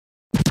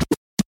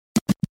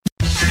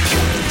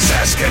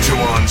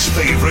World's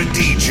favorite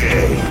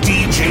DJ,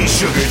 DJ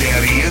Sugar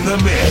Daddy in the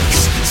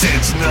mix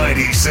since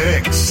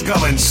 '96.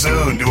 Coming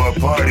soon to a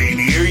party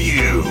near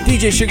you.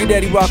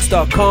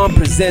 DJSugarDaddyRocks.com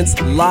presents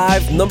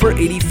live number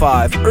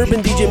 85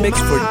 Urban DJ Mix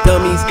for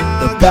Dummies,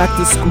 the Back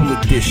to School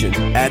edition.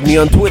 Add me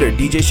on Twitter,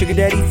 DJ Sugar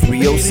Daddy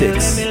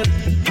 306.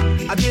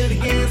 I did it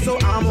again, so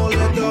I'm gonna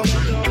let go.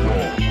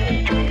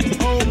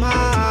 Oh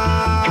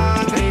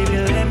my, baby,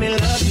 let me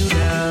love you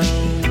now.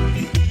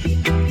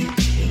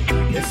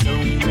 There's so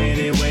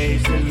many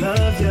ways to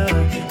love you,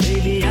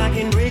 baby, I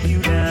can break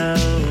you down.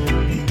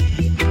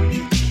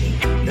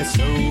 There's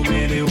so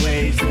many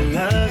ways to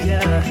love you,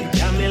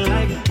 got me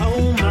like,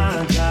 oh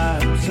my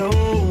God, I'm so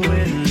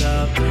in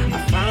love.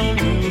 I found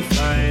you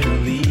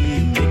finally,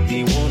 make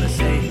me wanna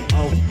say,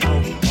 oh,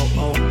 oh, oh,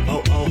 oh,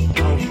 oh, oh,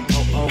 oh,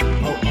 oh,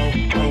 oh,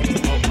 oh,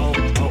 oh,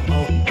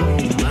 oh, oh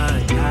my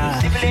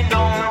God. Simply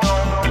don't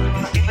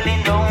wrong, simply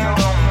don't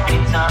wrong.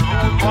 It's a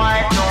rude boy,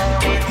 no,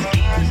 it's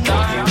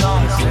Kingston, no.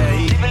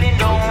 Simply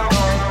don't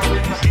wrong,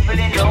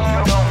 simply don't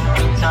wrong.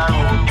 It's a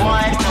rude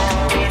boy, no,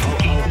 it's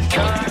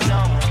Kingston, no.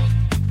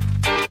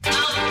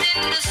 Out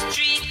in the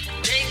street,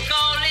 they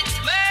call it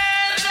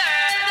murder.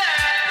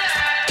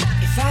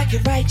 If I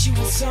could write you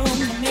a song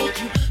to make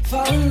you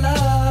fall in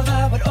love,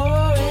 I would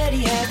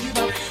already have you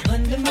up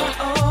under my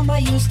arm. I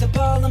used to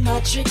ball of my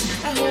tricks.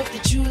 I hope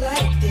that you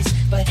like this,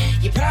 but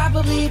you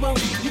probably won't.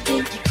 You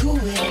think you're cooler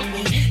than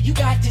me. You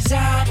got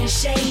designer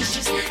shades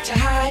just to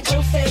hide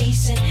your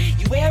face, and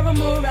you wear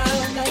them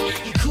around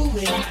like you're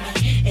cooler than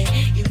me.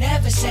 And you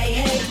never say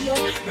hey or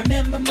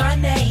remember my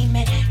name,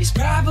 and it's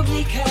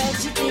probably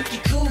 'cause you think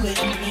you're cooler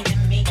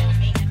than me.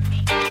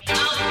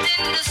 Out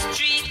in the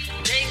street,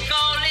 they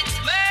call it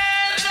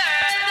murder.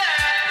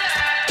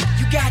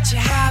 You got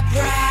your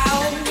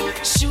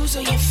highbrow shoes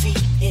on your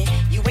feet, and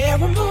you wear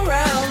them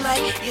around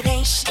like it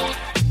ain't shit.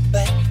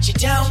 But you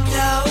don't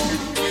know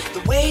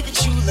the way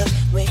that you look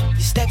when your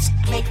steps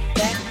make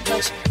that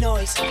much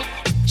noise.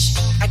 Shh,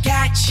 I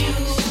got you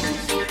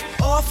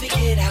all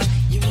figured out.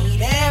 You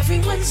need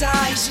everyone's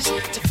eyes just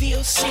to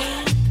feel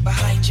seen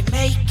behind your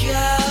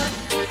makeup.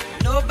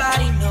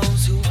 Nobody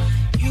knows who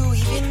you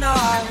even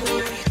are, who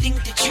you think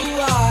that you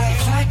are.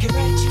 If I could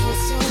write you a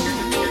song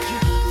to make you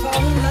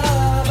fall in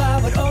love, I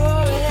would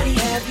already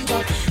have you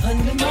up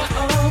under my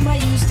arm. I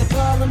used to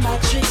ball of my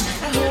tricks.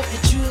 I hope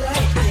that you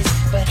like this,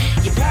 but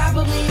you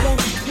probably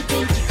won't. You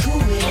think you're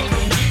cooler than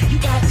me. You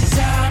got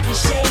designer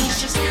shades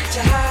just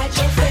to hide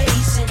your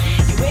face, and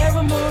you wear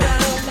them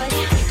around like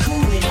you're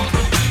cooler than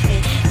me.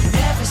 And you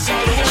never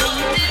say hey, you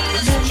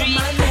remember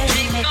my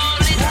name, and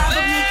it's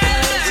probably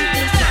 'cause you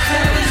think you're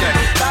cooler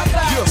than me.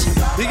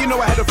 Do you know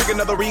I had to freak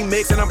another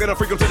remix, and I'm gonna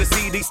freak them till the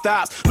CD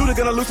stops. Luda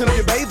gonna loosen up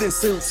your bathing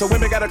suit, so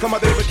women gotta come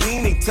out their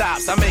bikini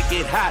tops. I make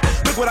it hot.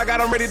 Look what I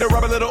got, I'm ready to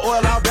rub a little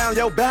oil out down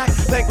your back.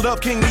 Thank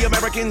Love King, the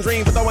American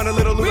dream, for throwing a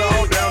little Luda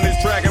all down this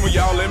track, and we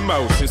all in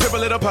motion. Sip a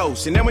little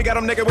potion, then we got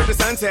them naked with the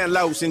suntan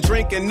lotion.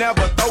 Drink and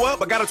never throw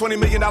up. I got a $20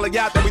 million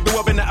yacht that we threw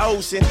up in the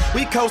ocean.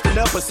 We coasting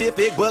the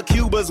Pacific, but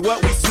Cuba's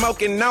what we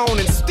smoking on,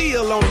 and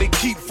still only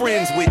keep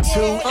friends with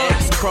 2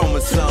 X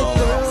chromosomes.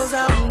 Girls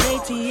out in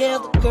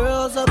ATL, the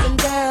girls up in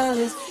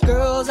Dallas,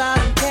 girls out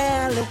in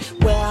Cali,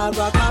 where I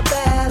rock my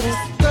balance.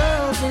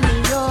 Girls in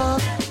New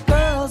York,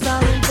 girls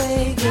out in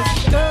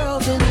Vegas,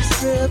 girls in the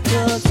strip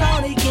club,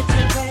 Shawty get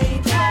your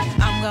baby.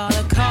 I'm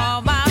gonna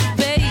call my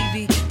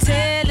baby,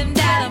 tell him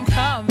that I'm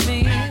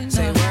coming.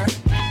 Say word.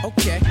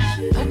 Okay.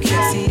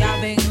 See,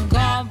 I've been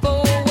gone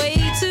for way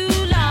too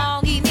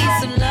long. He needs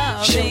some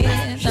loving.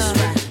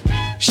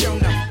 Show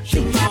no.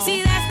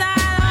 See, last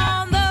night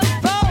on the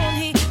phone,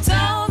 he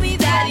told me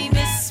that he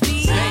missed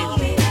me.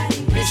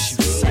 Miss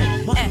you so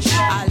much.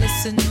 I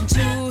listened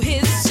to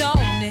his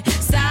tone, it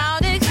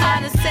sounded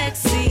kinda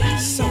sexy.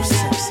 So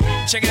sexy.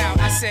 Check it out.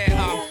 I said,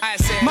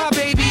 My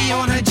baby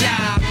on her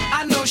job,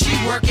 I know she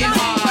working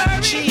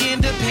hard. She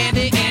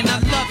independent and I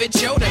love it,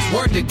 yo, that's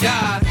word to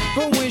God.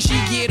 But when she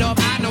get off,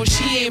 I know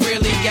she ain't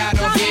really got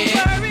no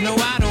head. No,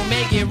 I don't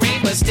make it rain,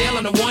 but still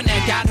I'm the one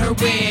that got her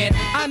wet.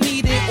 I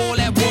need it all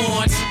at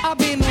once. I've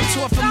been on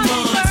tour for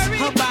months.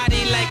 Her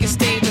body like a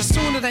stage, as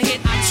soon as I hit,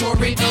 I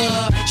tore it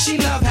up. She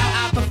love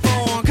how I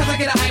perform, 'cause I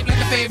get a hype like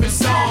a favorite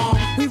song.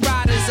 We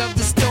riders of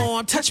the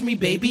storm, touch me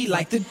baby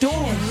like the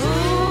dawn.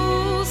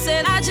 Ooh,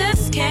 said I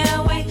just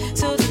can't wait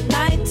till the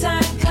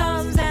nighttime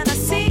comes and I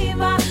see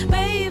my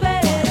baby.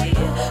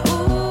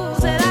 Ooh,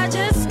 said I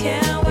just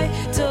can't wait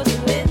till the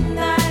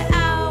midnight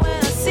hour when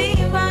I see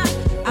my.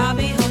 I'll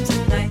be home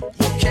tonight.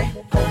 Okay,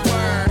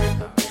 word,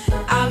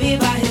 I'll be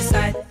by his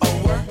side.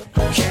 word,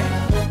 okay,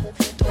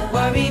 Don't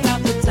worry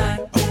about the time.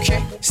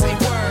 okay, say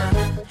word,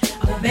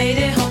 I made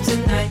it home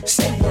tonight.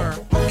 say word,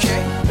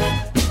 okay.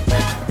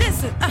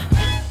 Listen,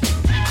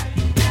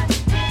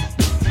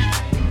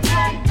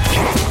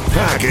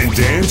 Packing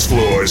dance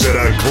floors at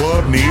a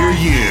club near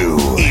you.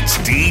 It's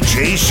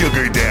DJ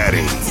Sugar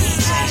Daddy.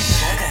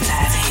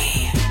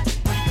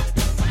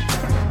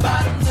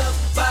 Bottoms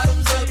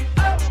up,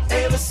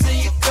 ever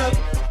see a cup?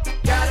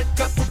 Got a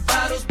couple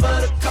bottles,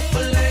 but a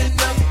couple ain't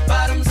enough.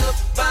 Bottoms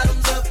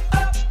up,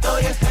 throw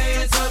your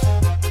hands up.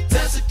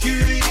 Tell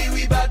security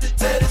we bout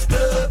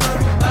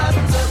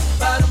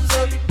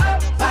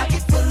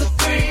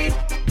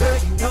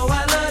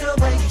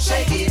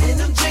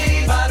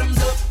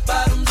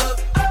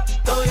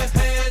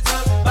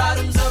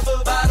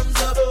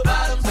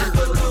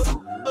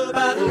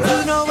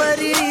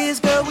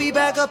we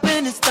back up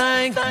in this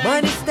thing.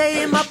 Money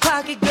stay in my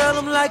pocket, girl,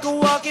 I'm like a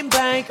walking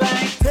bank.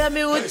 Tell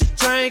me what you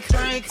drink,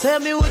 tell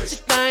me what you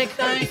think.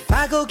 If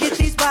I go get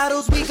these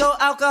bottles, we go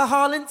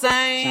alcohol and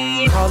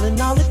tank.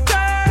 Calling all the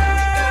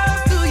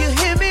girls, do you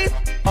hear me?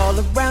 All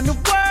around the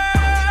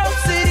world,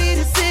 city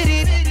to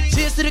city.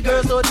 Cheers to the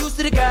girls, or juice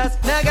to the guys.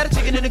 Now I got a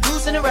chicken and a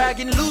goose and a rag,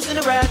 getting loose in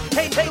the rag.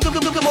 Hey, hey, come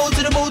on to the move,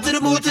 to the move, to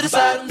the move, to the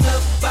side.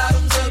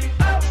 Bottoms up,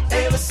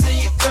 ever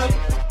see you come?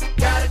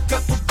 Got a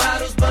couple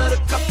bottles, but a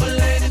couple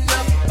ain't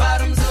enough.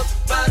 Bottoms up,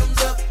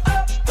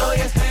 throw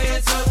your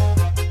hands up.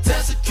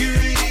 Tell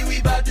security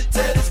we bout to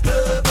tear this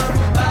club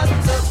up.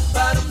 Bottoms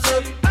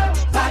up,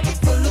 pocket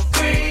full of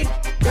green.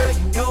 Girl,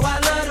 you know I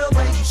love the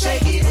way you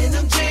shake it in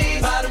them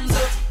jeans. Bottoms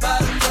up,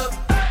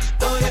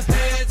 throw your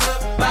hands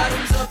up.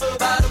 Bottoms up,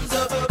 bottoms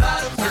up.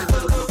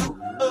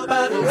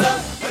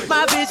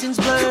 My vision's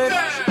blurred,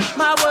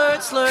 my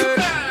words slurred.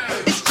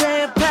 It's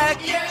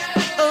jam-packed,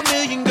 a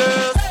million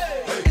girls.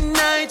 And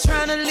I ain't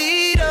tryna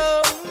lead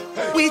up.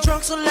 We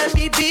drunk, so let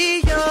me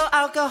be your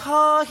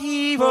alcohol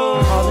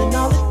hero. Calling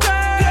all the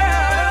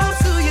girls,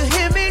 do you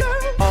hear me?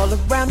 All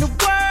around the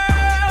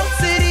world,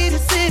 city to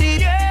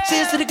city.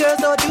 Cheers to the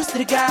girls, or juice to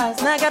the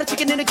guys. Now I got a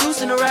chicken and a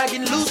goose and a rag,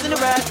 getting loose in the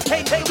rag.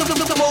 Hey, hey, look, move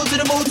to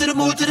the move, to the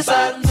move, to the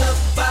side.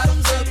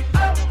 Bottoms up,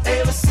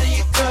 ever see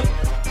you come?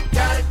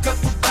 Got a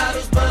couple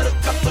bottles, but a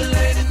couple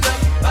ain't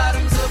enough.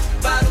 Bottoms up,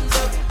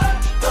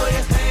 throw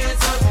your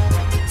hands up.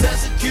 Tell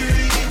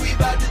security we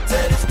bout to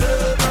tear this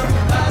club up.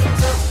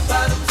 Bottoms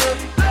up,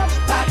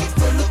 pocket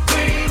full of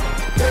green.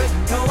 Girl,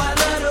 you know I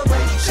love the way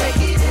you shake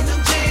it in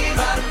them jeans.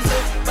 Bottoms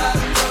up,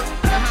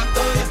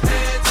 throw your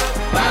hands up.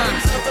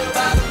 Bottoms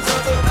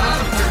up.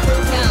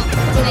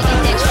 Can I get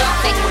that drop?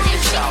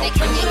 They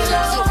can get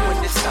you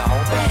when it's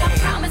all bad. I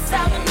promise I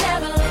will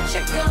never let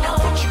you go.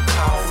 Now what you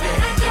call it?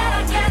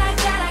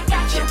 I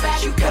got your back.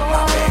 You got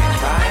my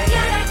back, right?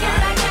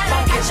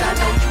 Long as I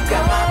know you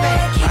got my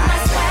back, keep my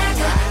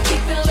swagger,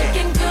 keep it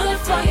looking good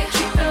for you,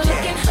 keep it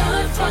looking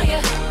hood for you.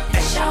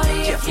 And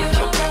shawty, if you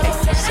don't know,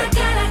 I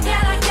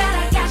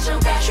got your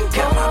back. You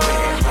got my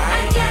back,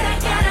 right? I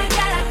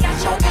got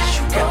your back.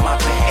 You got my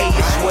back. Hey,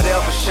 it's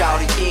whatever,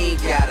 shawty, you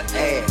ain't gotta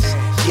ask.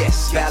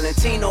 Yes,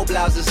 Valentino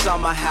blouses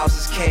on my house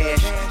is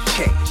cash.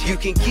 Check, you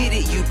can get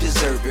it, you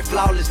deserve it.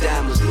 Flawless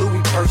diamonds,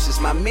 Louis purses.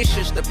 My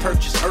mission's to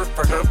purchase earth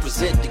for her,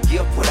 present the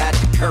gift without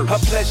the curse. Her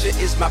pleasure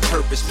is my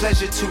purpose,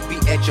 pleasure to be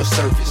at your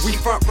service. We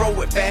front row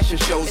at fashion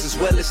shows as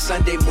well as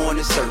Sunday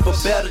morning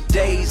service. For better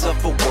days or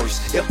for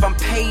worse, if I'm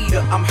paid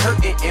or I'm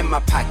hurting in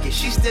my pocket,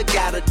 she still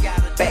got a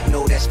back,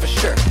 no that's for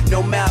sure.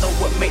 No matter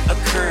what may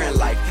occur in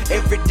life,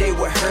 every day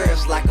with her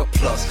is like a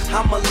plus.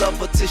 I'ma love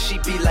her till she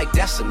be like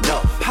that's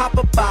enough. Pop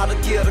a bottle,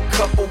 get a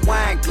couple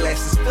wine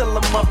glasses, fill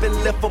them up and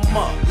lift them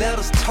up. Let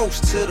us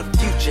toast to the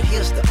future,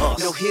 here's to us,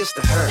 no here's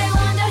to her. They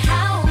wonder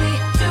how we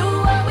do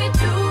what we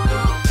do.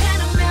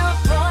 Panamera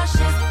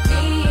Porsches,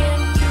 me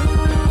and you.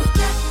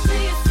 Step to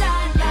your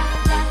side,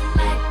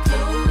 like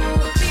glue.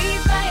 Be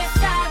by your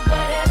side,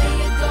 whatever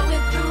you're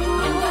going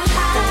through. And we're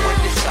high, From when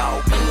it's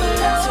all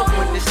good to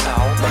when it's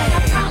all but I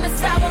bad.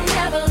 promise I will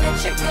never let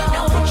you go.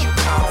 Now what you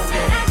call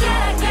it?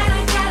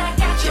 I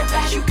got your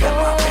back. You got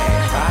my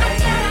back,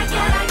 right?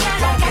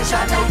 Long as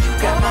I know you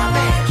got my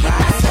back, Keep my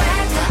right?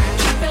 swagger,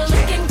 keep it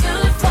looking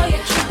good for you,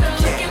 keep it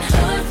looking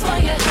hood for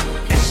you.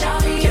 And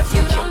shawty, if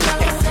you don't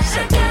know, I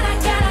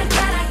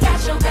got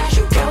your back.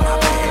 You got my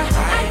back,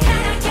 right?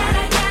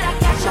 I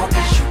got your Long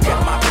as you got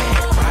my back,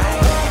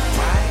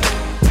 right?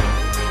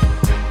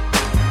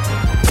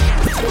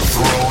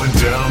 Throwing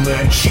down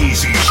that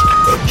cheesy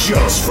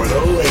just for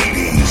the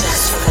ladies.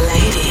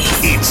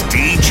 It's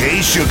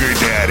DJ Sugar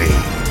Daddy.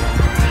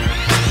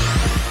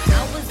 I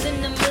was in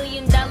 $1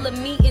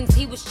 million meetings,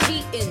 he was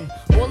cheating.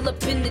 All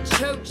up in the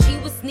church, he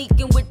was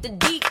sneaking with the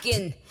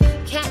deacon.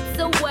 Cats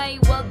away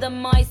while the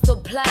mice will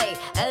play.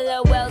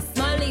 LOL,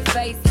 smiley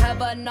face,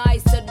 have a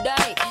nicer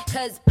day.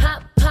 Cause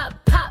pop,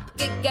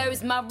 it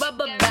goes my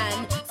rubber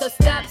band. So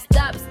stop,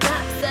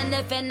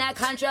 sniffing that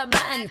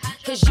contraband.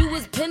 Cause you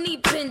was penny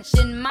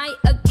pinching, my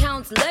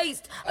account's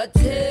laced.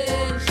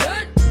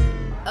 Attention,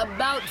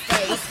 about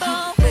face.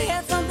 Oh, we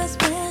had something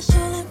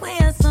special and we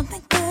had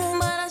something good,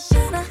 but I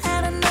should've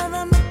had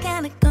another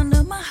mechanic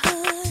under my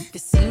hood. You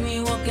see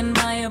me walking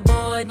by a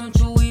boy, don't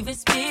you even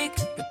speak.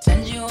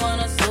 Pretend you on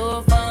a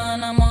sofa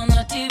and I'm on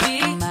the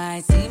TV. You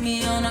might see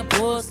me on a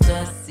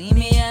poster, see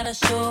me at a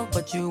show,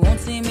 but you won't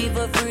see me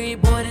for free,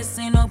 boy, this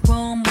ain't no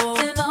promo.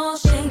 And all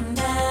shame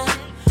now,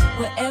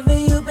 wherever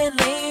you been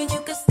laying,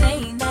 you can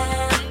stay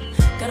now.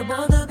 Gotta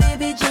boil the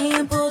baby J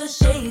and pull the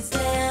shades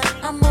down.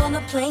 I'm on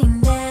a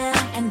plane now,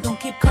 and don't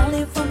keep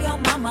calling from your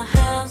mama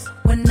house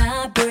when I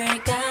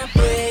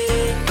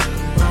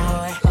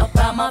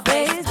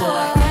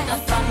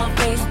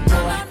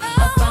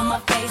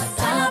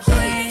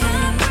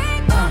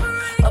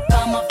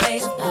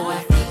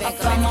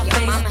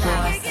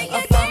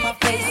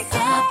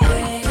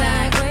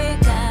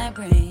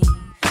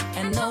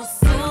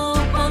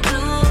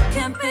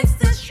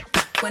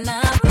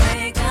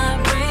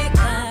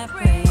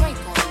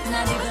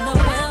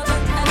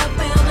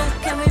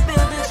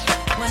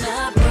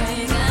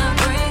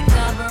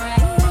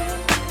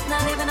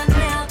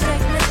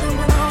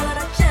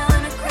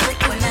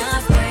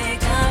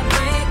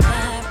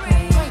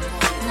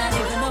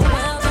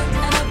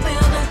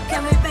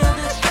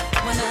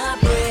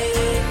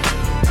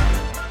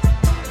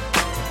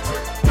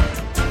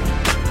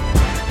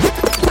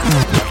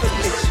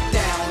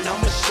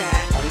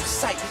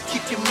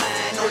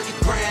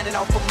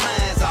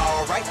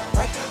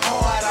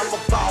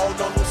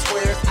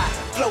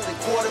floating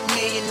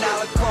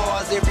 $250,000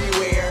 cars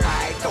everywhere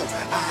I go.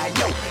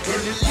 In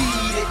the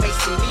lead, they may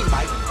see me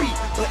might be,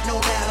 but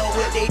no matter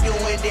what they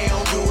doing, they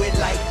don't do it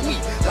like me.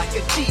 Like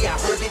a G, I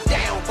hold it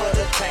down for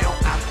the town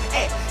I'm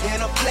at.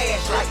 In a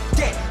flash like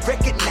that,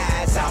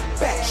 recognize I'm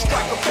back.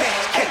 Strike a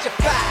match, catch a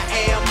 5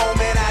 a.m.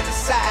 moment, I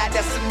decide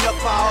that's enough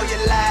for all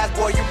your lies,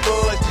 boy, your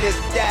buzz just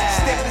died.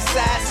 Step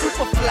aside,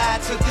 super fly,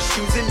 took the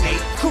shoes and they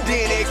cool.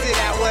 Then exit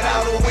out with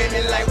all the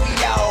women like we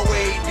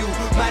always do.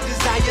 My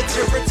desire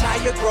to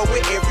retire grow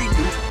with every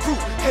new crew.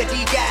 Cause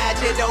these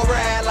guys just don't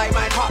ride like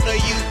my partner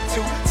used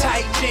to.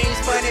 Tight jeans,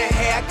 funny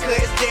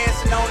haircuts,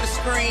 dancing on the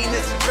screen.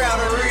 It's a drought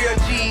of real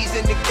G's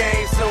in the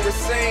game, so it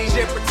seems.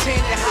 Just pretend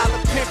to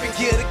holler, pimp and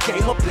get a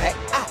game of black.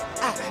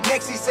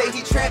 Next he say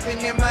he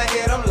trapping in my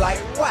head, I'm like,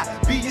 why?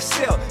 Be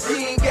yourself, you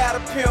ain't got a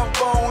pimp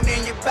bone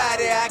in your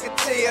body. I can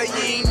tell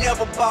you ain't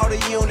never bought a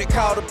unit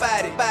called a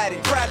body.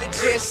 Probably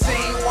just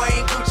seen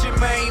Wayne, Gucci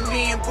Mane,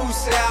 me and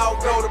Boosie all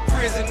go to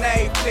prison.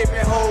 They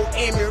flipping whole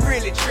image,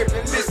 really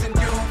tripping. Listen,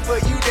 dude, for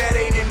you that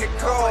ain't in the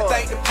car.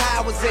 Think the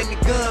power's in the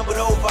gun,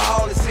 but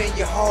overall it's in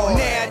your heart.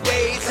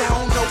 Nowadays, I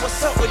don't know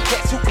what's up with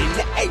that who in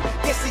the A.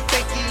 Guess he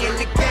think he in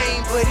the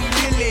game, but he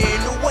really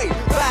in the way.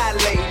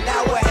 Violate,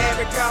 now we're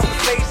having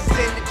conversations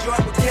in the joint,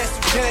 but guess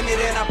who done it,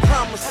 and I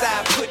promise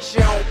I'll put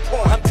you on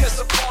point. I'm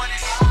disappointed.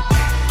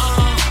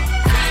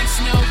 Thanks,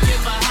 no,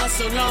 give my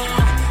hustle on.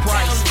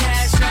 Price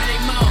cash,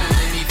 running more.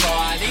 Before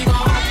I leave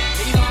on,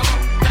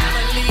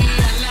 family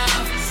I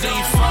love.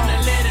 Leave from the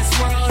latest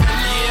world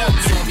alone.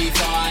 So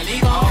before I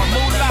leave on,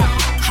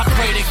 I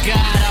pray to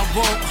God I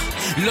won't.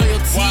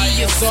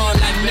 Loyalty is all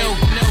I know.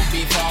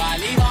 Before I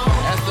leave on,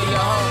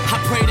 I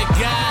pray to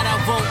God I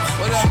won't.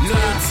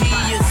 Loyalty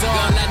is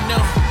all I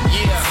know.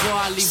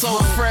 Yeah, so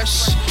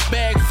fresh,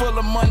 bag full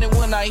of money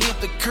when I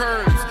hit the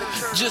curb.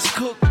 Just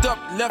cooked up,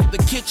 left the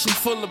kitchen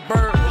full of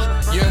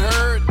birds. You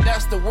heard?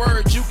 That's the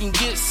word, you can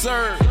get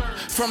served.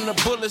 From the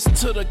bullets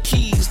to the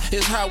keys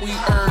is how we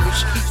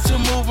urge to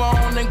move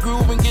on and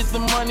groove and get the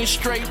money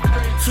straight.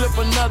 Flip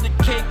another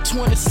cake,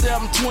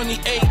 27,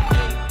 28.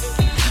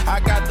 I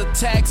got the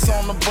tax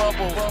on the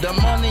bubble, the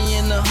money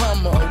in the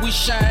Hummer. We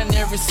shine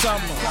every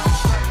summer.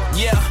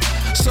 Yeah.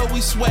 So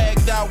we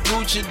swagged out,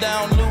 Gucci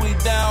down, Louis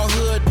down,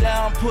 hood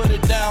down, put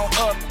it down,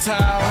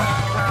 uptown.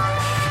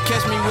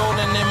 Catch me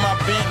rolling in my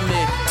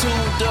Bentley,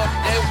 tuned up,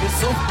 every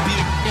so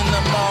big, and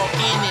I'm all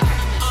in it.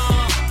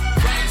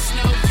 Rain,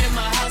 snow, get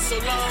my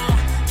hustle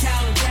on,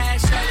 counting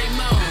cash, running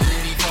more.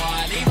 Before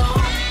I leave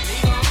on,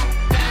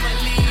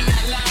 family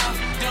I love,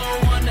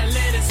 don't wanna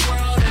let this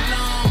world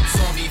alone.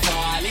 So before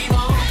I leave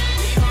on,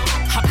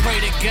 I pray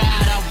to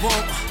God I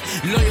won't.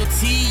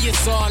 Loyalty is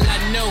all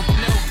I know.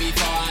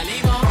 Before I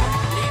leave on,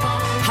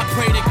 I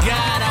pray to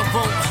God I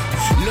won't.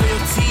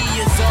 Loyalty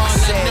is all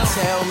I know.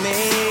 Tell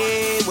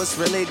me what's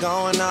really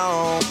going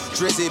on.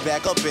 Drizzy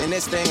back up in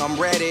this thing, I'm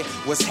ready.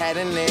 What's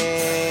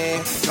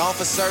happening? Gone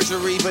for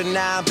surgery, but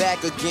now I'm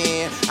back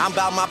again. I'm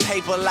about my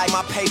paper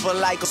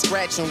like a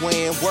scratch and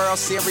win. World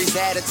Series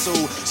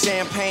attitude,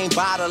 champagne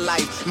bottle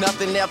life.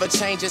 Nothing ever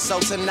changes, so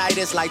tonight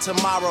is like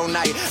tomorrow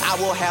night. I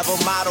will have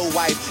a model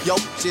wife. Yo,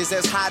 she's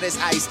as hot as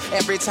ice.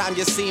 Every time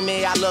you see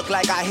me, I look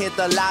like I hit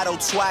the lotto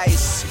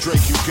twice.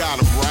 Drake, you got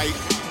him right.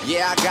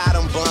 Yeah, I got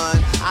him,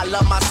 bun. I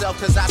love myself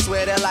cause I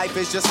swear that life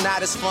is just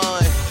not as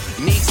fun.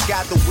 Neek's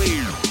got the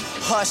wheel,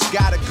 Hush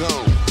gotta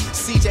go.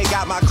 CJ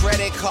got my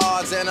credit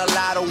cards and a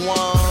lot of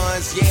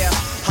ones, yeah.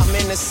 I'm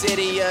in the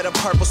city of the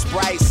purple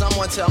Sprite.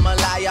 Someone tell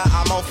Malaya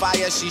I'm on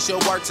fire, she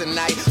should work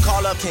tonight.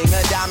 Call up King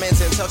of Diamonds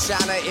and tell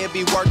China it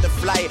be worth the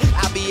flight.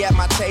 I be at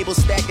my table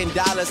stacking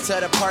dollars to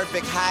the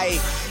perfect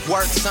height.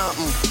 Work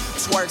something,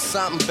 twerk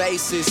something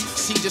basis.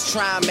 She just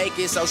try and make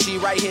it, so she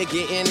right here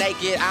getting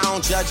naked. I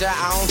don't judge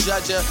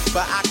her,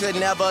 but I could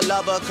never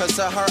love her. Cause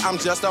to her I'm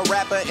just a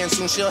rapper and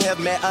soon she'll have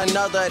met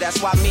another.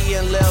 That's why me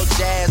and Lil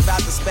Jazz about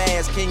to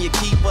spaz. Can you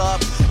keep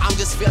up? I'm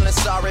just feeling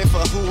sorry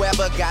for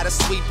whoever gotta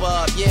sweep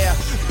up, yeah.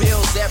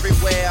 Bills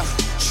everywhere,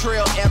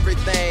 trill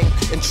everything.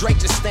 And Drake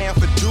just stand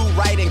for do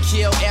right and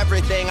kill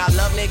everything. I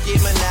love Nicki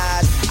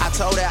Minaj, I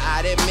told her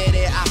I'd admit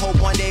it. I hope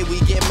one day we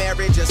get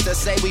married just to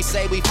say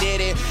we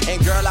did it.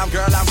 And girl, I'm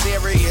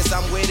serious,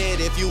 I'm with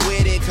it if you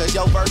with it. Cause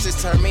your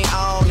verses turn me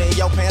on and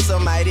your pants are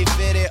mighty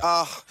fitted.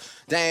 Oh,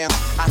 damn,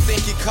 I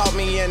think you caught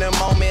me in a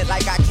moment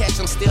like I catch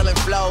them stealing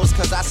flows.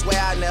 Cause I swear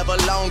I never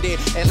loaned it.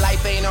 And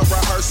life ain't a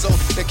rehearsal,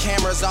 the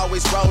camera's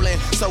always rolling.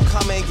 So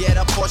come and get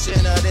a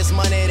portion of this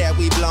money that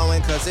we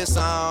blowing. Cause it's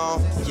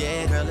on,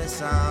 yeah girl,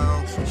 it's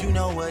on. You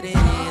know what it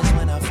is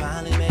when I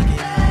finally make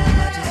it home.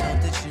 I just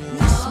hope that you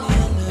miss me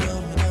a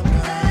little when I'm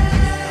gone.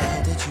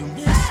 Yeah, that you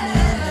miss me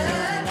a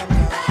little when I'm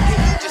gone.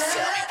 Yeah, you just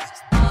tell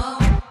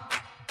me.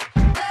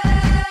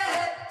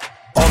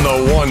 On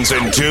the ones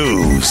and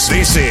twos,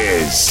 this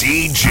is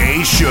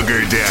DJ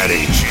Sugar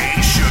Daddy.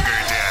 DJ Sugar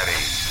Daddy.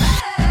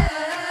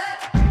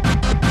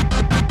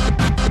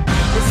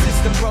 The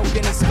system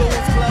broken, the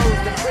school's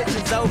closed, the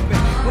prison's open.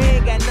 We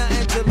ain't got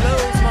nothing to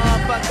lose,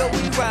 motherfucker,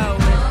 we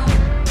rollin'.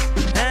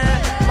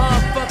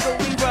 Motherfucker,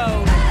 we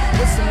rollin'.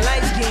 With some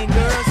light-skinned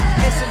girls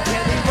and some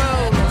Kelly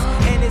Rollers.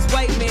 In this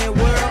white man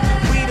world,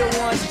 we the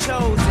ones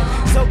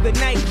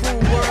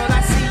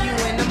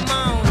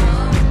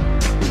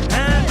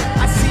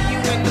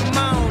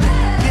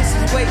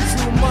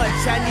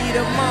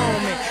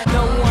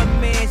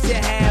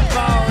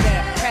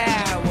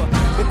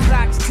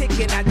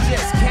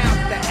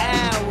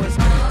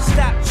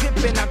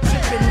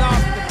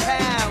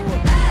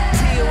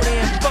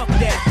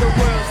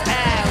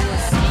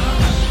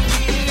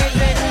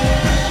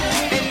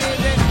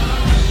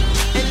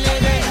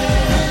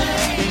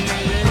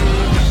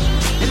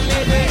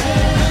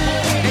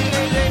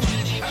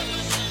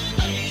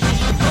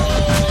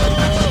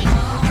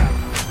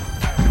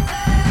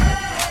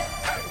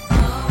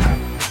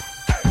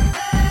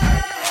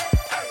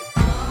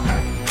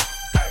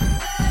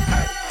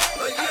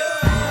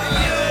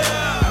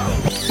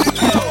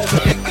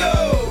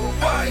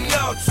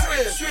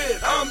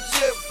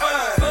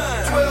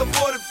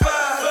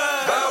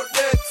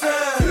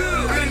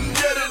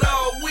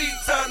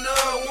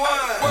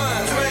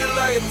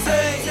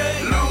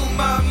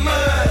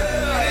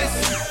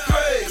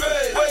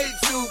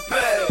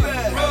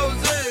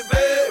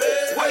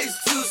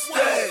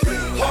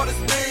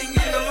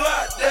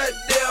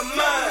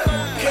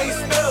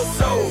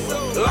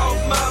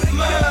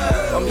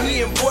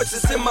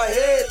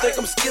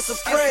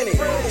granny.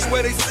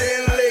 Swear they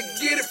saying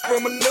let's get it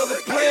from another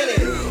planet.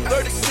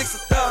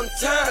 36,000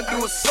 times,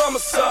 do a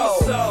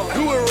somersault.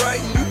 Do it right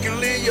and you can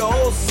live your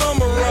whole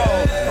summer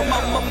off. I'm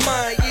on my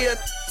mind, yeah.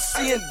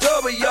 Seeing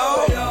double,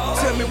 y'all.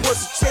 Tell me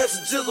what's the chance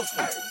of jizzle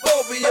for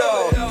both of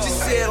y'all. She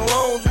said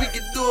loans, we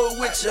could do it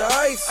with your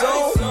ice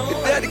on.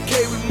 If that the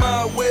case, we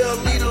might well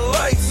leave the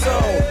lights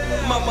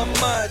on. My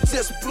mind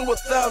just blew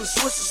 1,000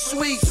 Swiss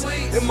sweets.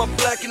 In my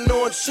black and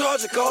orange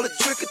charger, call it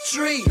trick or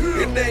treat.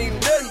 It ain't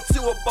nothing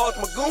till I bought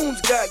my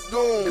goons got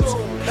goons.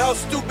 How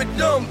stupid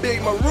dumb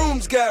big, my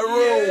rooms got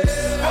rooms.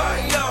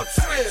 Why y'all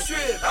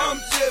trip? I'm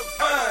just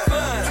fine.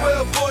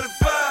 12:45,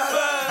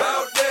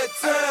 about that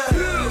time.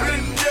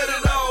 Been dead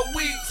it all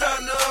week,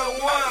 time to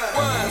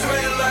unwind.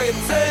 Train like a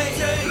tank,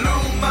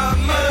 lose my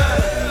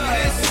mind.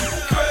 This is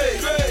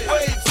crazy,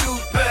 way too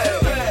bad.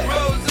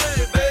 Rose,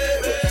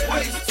 baby,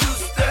 way too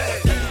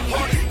stacked.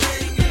 Hardest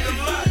thing in the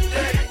lot,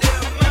 that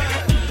damn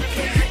mind.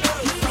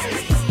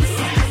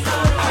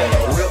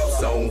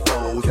 Whips on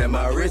foes and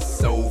my wrist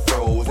so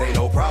froze. Ain't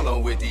no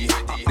problem with these.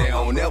 They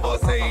don't never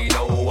say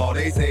no. All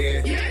they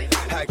saying,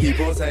 I keep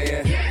on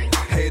saying.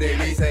 Hey, they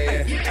be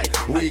saying,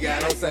 we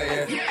got no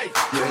saying.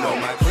 You know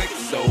my click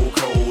so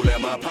cold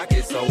and my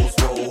pocket so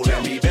swole.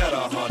 And me better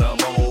hunt 'em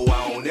all.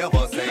 I don't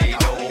never say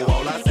no.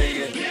 All I say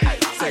is,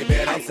 say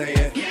that I'm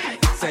saying.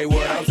 Say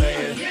what I'm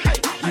saying.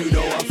 You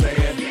know I'm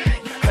saying.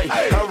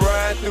 Hey, I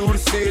ride through the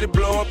city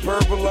blowing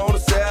purple on a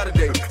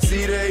Saturday.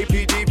 See the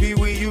APDP,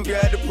 you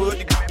got to put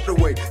the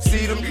away.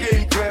 See them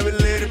getting clammy,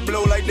 let it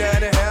blow like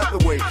down in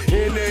Hathaway.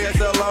 In the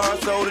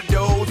SLR, so the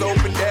doors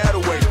open that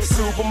away.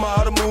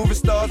 Supermodel movie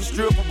stars and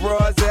stripper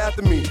bras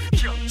after me.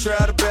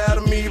 Try to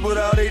battle me, but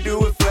all they do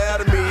is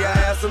flatter me. I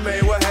ask them,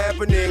 hey, what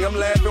happening? I'm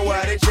laughing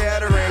while they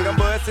chattering. I'm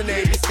busting,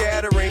 they be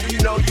scattering. You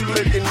know you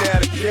looking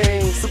at a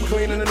king. Super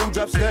clean and the new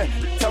drops done.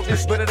 Talk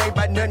this, but it ain't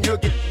about nothing. You'll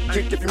get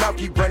kicked if your mouth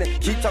keep running.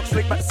 Keep talking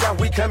slick about the sound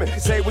we coming.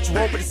 Say what you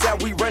want, but it's how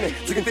we running.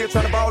 Chicken there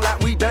trying to ball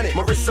out, we done it.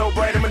 My wrist so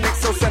bright and my neck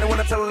so sunny. When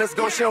I tell her let's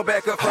go, she don't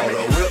back up from it.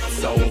 All the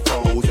whips on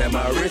foes and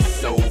my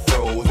wrist so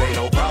froze. Ain't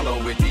no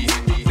problem with these.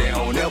 They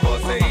don't never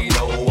say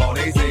no. All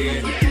they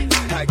saying,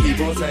 I keep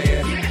on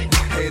saying.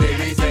 Hey, they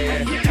be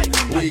saying,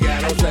 we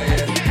got no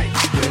saying.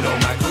 You know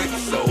my click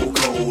so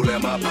cold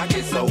and my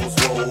pocket so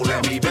swole.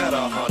 And me better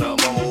hunt 'em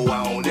all.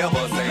 I don't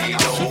never say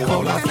no. She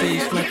called my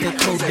face like a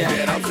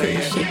Kodak.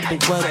 Couldn't shake the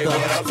weather.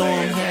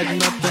 Storm had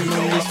nothing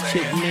on this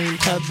chick named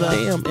Heather.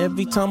 Damn,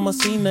 every time I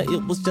seen her,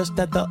 it was just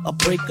after a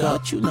breakup.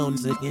 But you know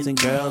niggas and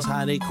girls,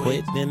 how they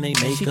quit, then they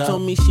make up. She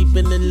told me she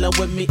been in love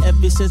with me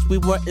ever since we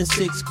were in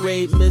 6th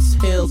grade, Miss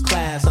Hill's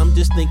class. I'm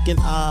just thinking,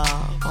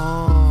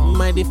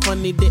 mighty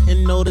funny,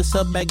 didn't notice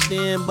her back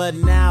then, but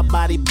now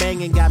body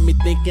banging got me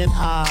thinking,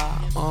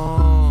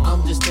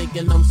 I'm just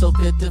thinking I'm so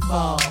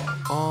pitiful.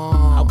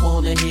 I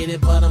wanna hit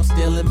it, but I'm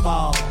still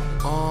involved.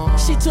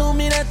 She told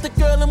me that the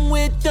girl I'm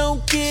with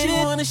don't get it.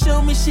 She wanna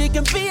show me she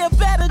can be a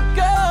better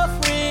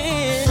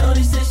girlfriend.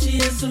 Shorty said she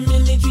had so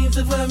many dreams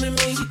of her and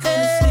me. She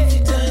couldn't sleep, she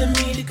telling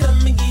me to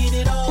come and get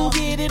it all.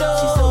 Get it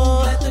all. She's so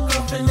glad the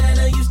girlfriend that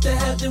I used to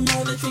have didn't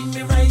wanna treat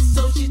me right,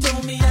 so she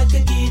told me I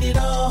could get it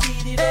all.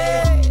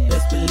 Hey.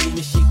 Best believe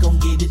me, she gon'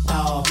 get it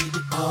all.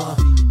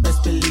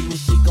 Best believe me,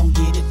 she gon'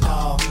 get it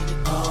all.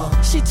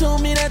 She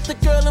told me that the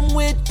girl I'm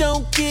with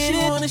don't get it.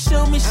 She wanna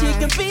show me she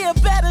can be a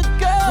better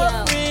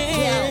girlfriend.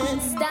 Yo,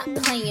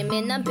 stop playing,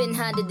 man. I've been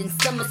hotter than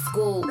summer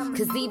school.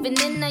 Cause even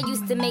then I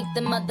used to make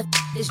the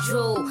motherfuckers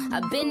drool.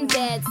 I've been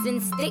bad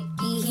since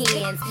sticky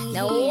hands.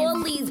 Now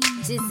all these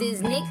bitches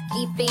is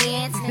Nicki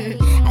fans.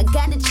 I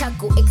gotta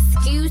chuckle,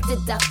 excuse the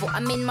duffel.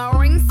 I mean my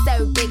ring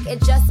so big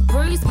it just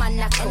bruised my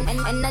knuckle.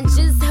 And I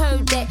just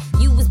heard that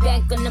you was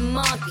back on the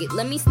market.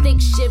 Let me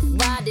stick shift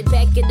ride it,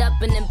 back it up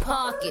and then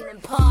park it.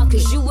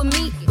 Cause you and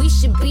me, we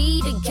should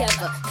be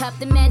together. Cop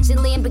the mansion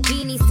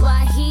Lamborghini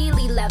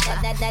Swahili leather.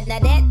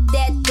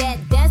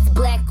 That's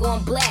black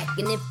on black.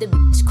 And if the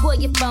bitch call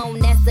your phone,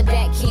 that's a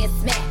backhand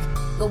smack.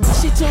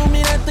 She told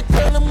me that the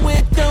girl I'm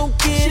with don't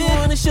get it. She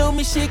wanna show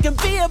me she can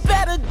be a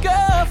better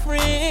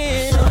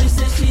girlfriend. Shorty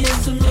said she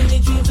had so many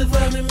dreams of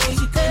her and me.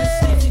 She couldn't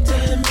sleep, she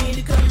telling me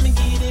to come and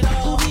get it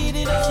all. Get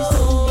it all. She's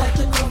so glad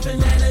the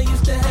girlfriend that I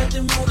used to have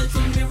didn't wanna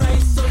treat me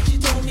right, so she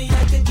told me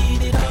I could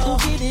get it all.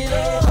 Get it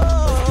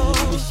all.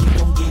 Best believe me, she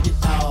gon' get it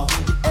all.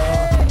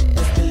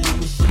 Best believe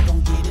me, she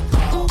gon' get it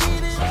all.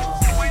 Get it all.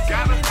 You ain't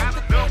got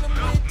enough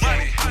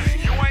money.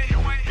 You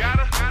ain't got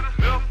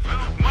enough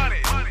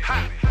money. Ha.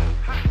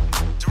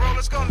 Jerome,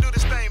 let's go and do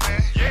this thing,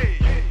 man.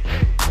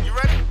 Yeah. You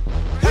ready?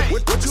 Hey,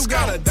 what you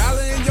got,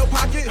 $1 in your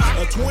pocket?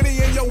 A 20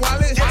 in your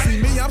wallet?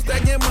 See me, I'm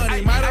stacking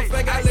money. Matter of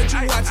fact, I let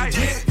you watch it.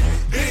 Get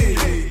big,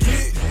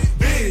 get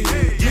big,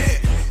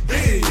 get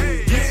big,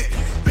 get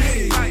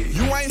big.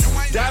 You ain't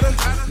got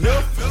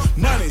enough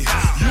money.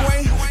 You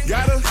ain't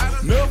got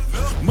enough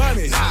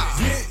money.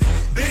 Get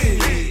big,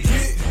 get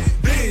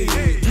big,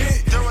 get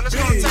big,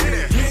 get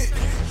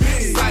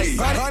big.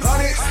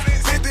 100,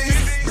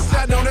 50,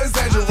 I don't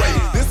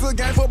exaggerate. This a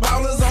game for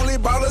ballers, only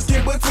ballers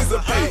can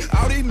participate.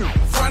 All these new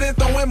frontin'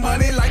 throwing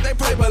money like they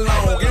paper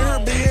long.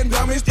 Airbnb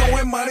dummies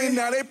throwing money,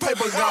 now they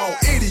paper gone.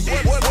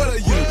 Idiot, what are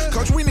you?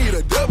 Coach, we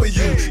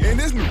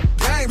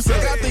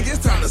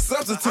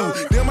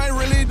prostitute. Them ain't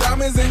really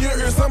diamonds in your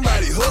ear,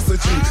 somebody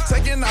hustled you.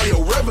 Taking all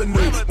your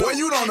revenue, boy,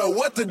 you don't know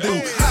what to do.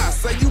 I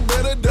say you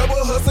better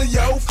double hustle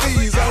your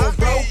fees. Oh,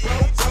 broke,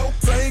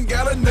 so ain't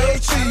got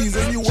enough cheese.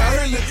 And you out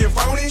here looking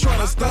phony,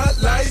 tryna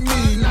stunt like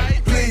me.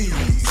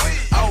 Please,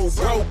 oh,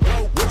 broke,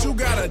 what you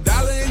got,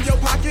 $1 in your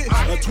pocket?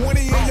 A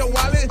 20 in your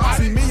wallet?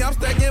 See me, I'm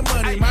stacking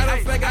money. Matter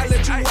of fact, I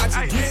let you watch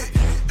it get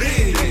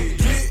big,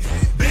 get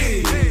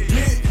big,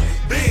 get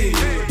big,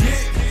 get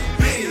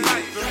big.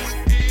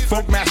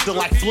 Funk master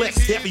like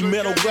flex, heavy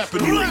metal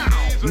weaponry.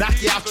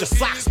 Knock you out your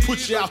socks,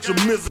 put you out your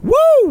misery.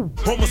 Woo!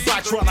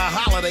 Homicide trying to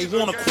holler, they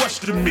wanna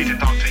question me.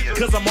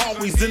 Cause I'm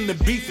always in the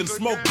beef and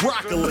smoke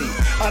broccoli.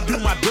 I do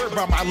my dirt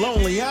by my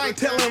lonely. I ain't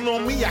telling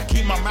on me, I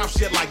keep my mouth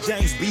shut like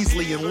James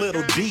Beasley and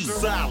Little D.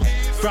 Silent.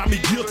 Find me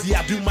guilty,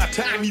 I do my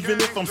time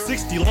even if I'm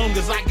 60. Long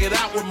as I get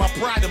out with my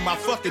pride and my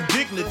fucking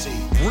dignity.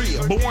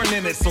 Real. Born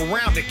in it,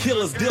 surrounded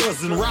killers,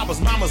 dealers, and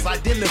robbers. Mamas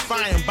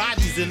identifying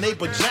bodies in their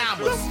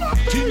pajamas.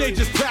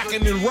 Teenagers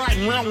packing and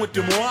riding around with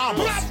them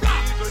llamas.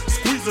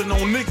 Squeezing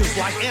on niggas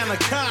like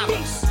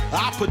anacondas.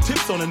 I put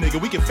tips on a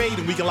nigga, we can fade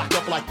and we can lock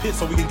up like pits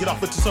so we can get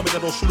off into somebody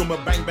that don't shoot him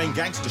up bang bang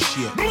gangster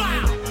shit.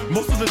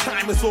 Most of the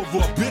time it's over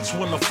a bitch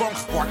when the funk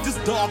spark. This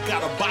dog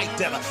got a bite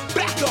that'll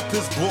back up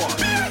his bark.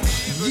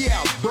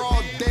 Yeah,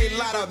 broad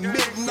daylight of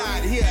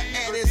midnight here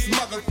at this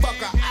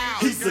motherfucker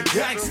out. He's a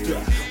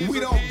gangster. We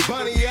don't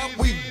bunny up,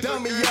 we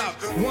dummy up.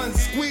 One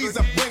squeeze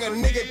will bring a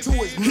nigga to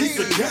his knees. He's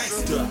a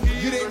gangster.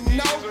 You didn't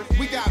know?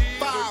 We got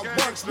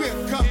fireworks.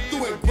 We'll come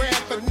through and grand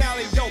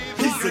finale your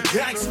block. He's a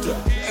gangster.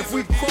 If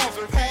we cross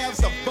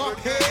paths or bump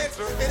heads,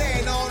 it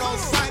ain't on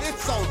sight,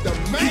 it's on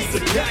demand. He's a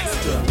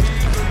gangster.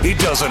 It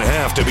doesn't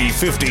have to be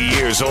 50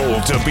 years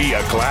old to be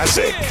a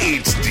classic.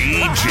 It's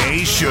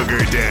DJ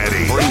Sugar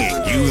Daddy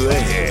bringing you the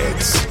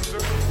hits.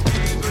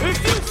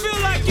 If you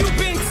feel like you've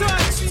been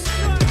touched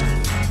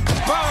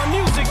by our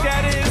music,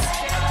 that is.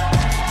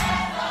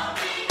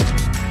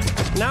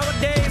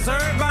 Nowadays,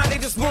 everybody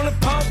just wanna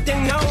poke their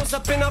nose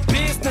up in our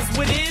business.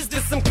 What is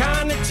this, some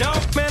kind of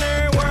joke? Man,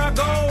 everywhere I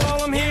go,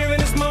 all I'm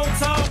hearing is more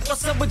talk.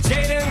 What's up with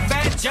Jada and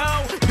Fat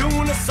Joe?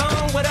 Doing a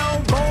song with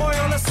old boy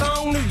on a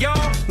song, New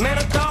York. Man,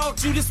 I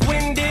thought you just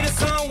went and did a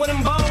song with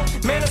them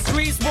both. Man, the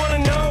streets wanna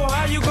know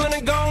how you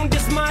gonna go and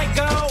this might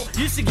go.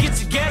 You should get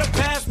your ghetto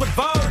pass with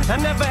Vogue. I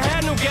never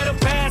had no ghetto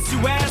pass, you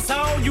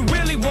asshole. You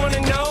really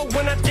wanna know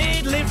when I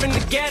did live in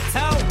the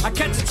ghetto? I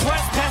catch a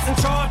trespassing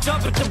charge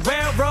up at the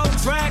railroad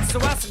track,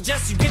 so I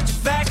suggest you get your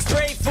facts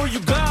straight before you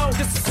go.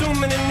 Just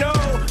assuming to know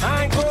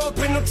I ain't grow up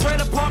in no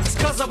trailer park just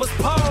cause I was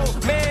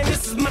poor. Man,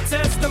 this is my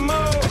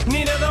testimony.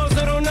 Neither of those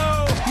that don't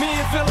know me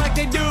and feel like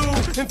they do.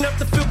 If not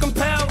to feel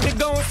compelled, they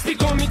go and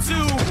speak on me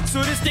too.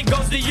 So this thing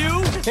goes to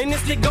you, and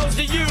this thing goes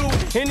to you.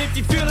 And if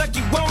you feel like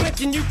you want it,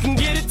 then you can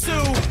get it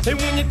too. And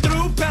when you're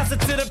through, pass it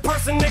to the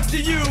person next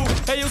to you.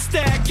 Hey, yo,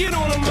 Stack, get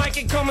on the mic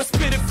and come and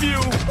spit a few.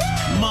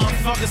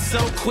 Motherfuckers so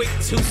quick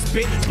to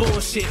spit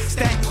bullshit.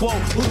 Stack quote,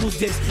 who's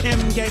this? M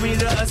gave me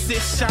the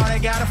assist. Shot, I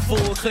got a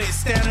full clip.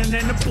 Standing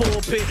in the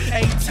pulpit,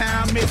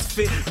 8-time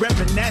misfit.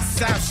 Reppin' that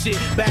South shit.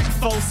 Back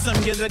for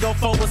some years ago,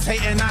 folks was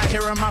hating. I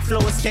hearing my flow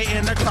is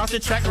skating across the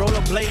track,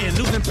 rollerblading.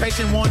 Losing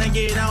patience, wanna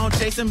get on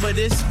chasing, but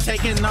it's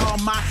taking all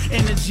my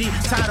energy.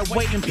 Tired of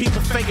waiting,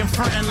 people faking,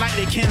 fronting like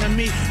they kidding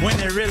me. When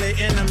they're really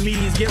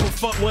enemies, give a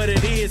fuck what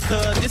it is,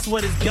 cause this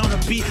what it's gonna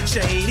be.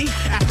 Shady,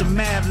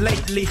 aftermath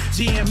lately,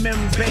 GMM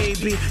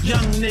baby.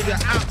 Young nigga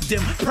out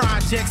them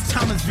projects,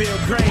 Thomasville,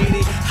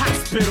 Grady.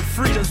 Hospital,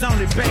 Frida's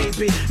only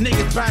baby.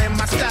 Niggas buying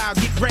my style,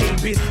 get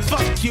rabies.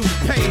 Fuck you,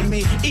 pay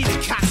me, eat a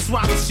cock,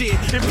 swallow shit.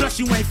 And plus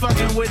you ain't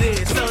fucking with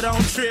it, so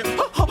don't trip.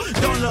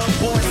 Don't love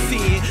boy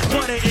see it.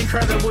 What an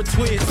incredible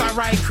twist. I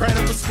write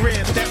credible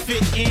scripts that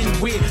fit in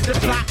with. The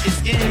plot is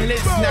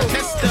endless. Now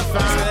testify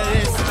to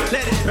this.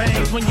 Let it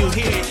bang when you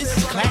hear it. This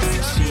is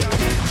classic shit.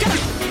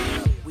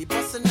 We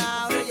bustin'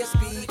 out of your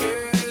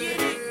speaker,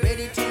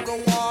 ready to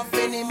go off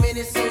any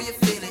minute, so you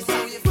feel it.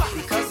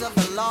 Because of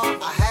the law,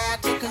 I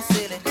had to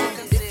consider it.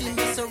 If you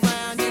mess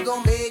around, you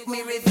gon' make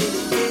me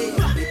reveal it.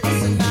 Yeah. We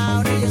bustin'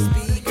 out of your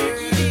speaker,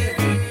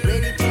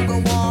 ready to go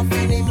off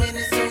any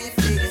minute, so you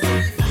feel it.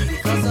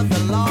 Because of the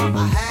law,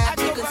 I had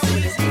to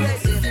consider it.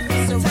 If you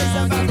mess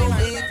around, you gon'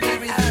 make me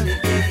reveal it.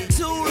 Yeah.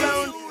 Too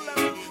long,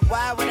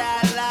 why would I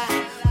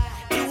lie?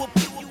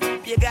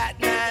 You got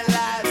 9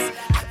 lives.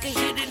 I can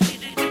hit it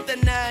with the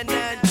 9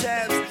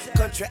 times.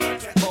 Country,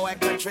 boy,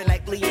 country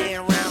like Leanne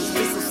Rounds.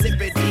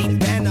 Mississippi, Deep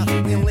Banner,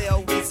 in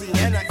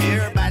Louisiana.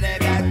 Everybody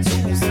got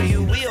tools, so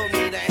you will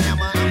need a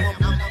hammer.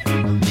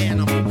 I'm an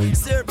animal.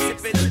 Syrup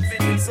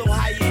sipping, so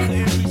high you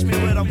couldn't reach me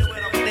with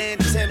an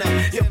antenna.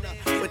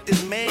 With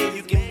this man,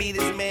 you can beat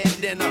this man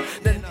dinner.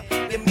 Then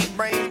give me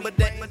brains, but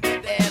that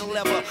add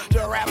liver.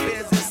 The rap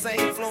is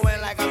insane,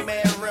 flowing like a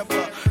mad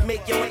river.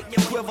 Make your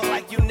quiver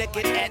like you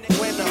naked at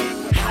winter.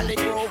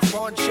 Hollywood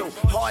Roncho,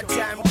 hard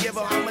time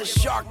giver. I'm a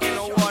shark in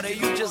the water,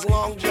 you just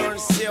Long John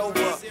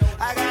Silver.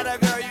 I got a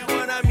girl, you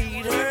wanna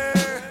meet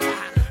her?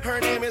 Her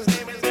name is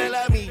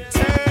Bella Meter.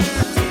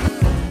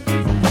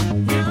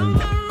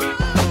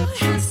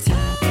 Has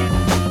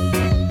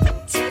time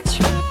to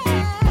try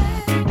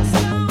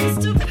songs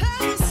to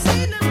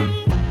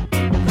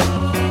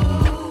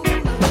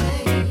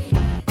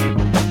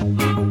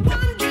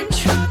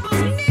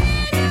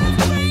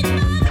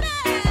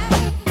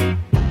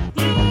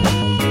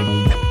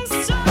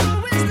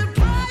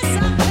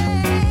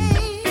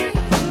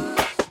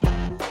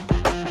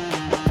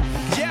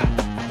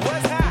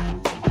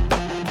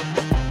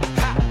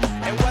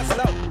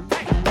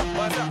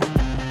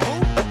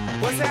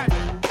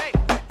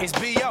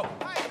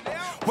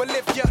Well,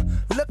 if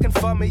you're looking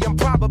for me, I'm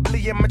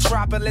probably in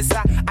Metropolis.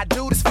 I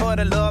do this for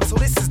the love, so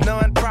this is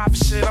non-profit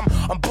shit.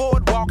 I'm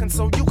bored walking,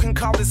 so you can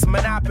call this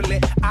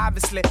monopoly.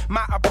 Obviously,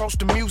 my approach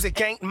to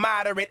music ain't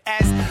moderate.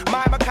 As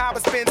my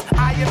macabre spins,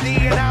 I am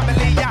the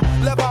anomaly.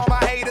 I love all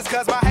my haters,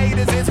 cause my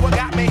haters is what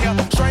got me here.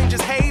 Strangers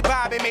hate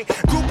bobbing me,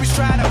 groupies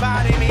try to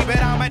body me, but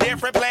I'm a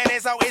different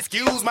planet, so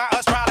excuse my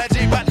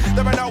astrology. But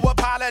there are no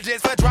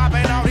apologies for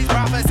dropping all these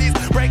prophecies.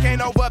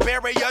 Breaking over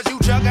barriers, you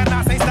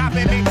juggernauts ain't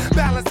stopping me.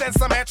 Balanced and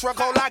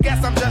symmetrical, I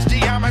guess I'm just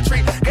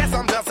geometry. Guess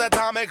I'm just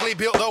atomically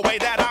built the way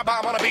that I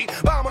bomb on a beat.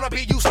 Bomb on a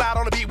beat, you slide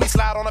on a beat, we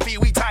slide on a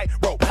beat, we tight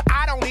rope.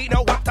 I don't need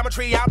no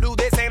optometry, I'll do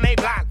this and they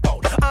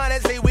blindfold.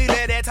 Honestly, we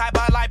live that type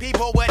of life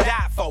people would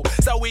die for.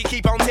 So we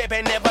keep on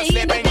tipping, never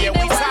slipping, yeah,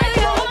 we tight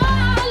rope.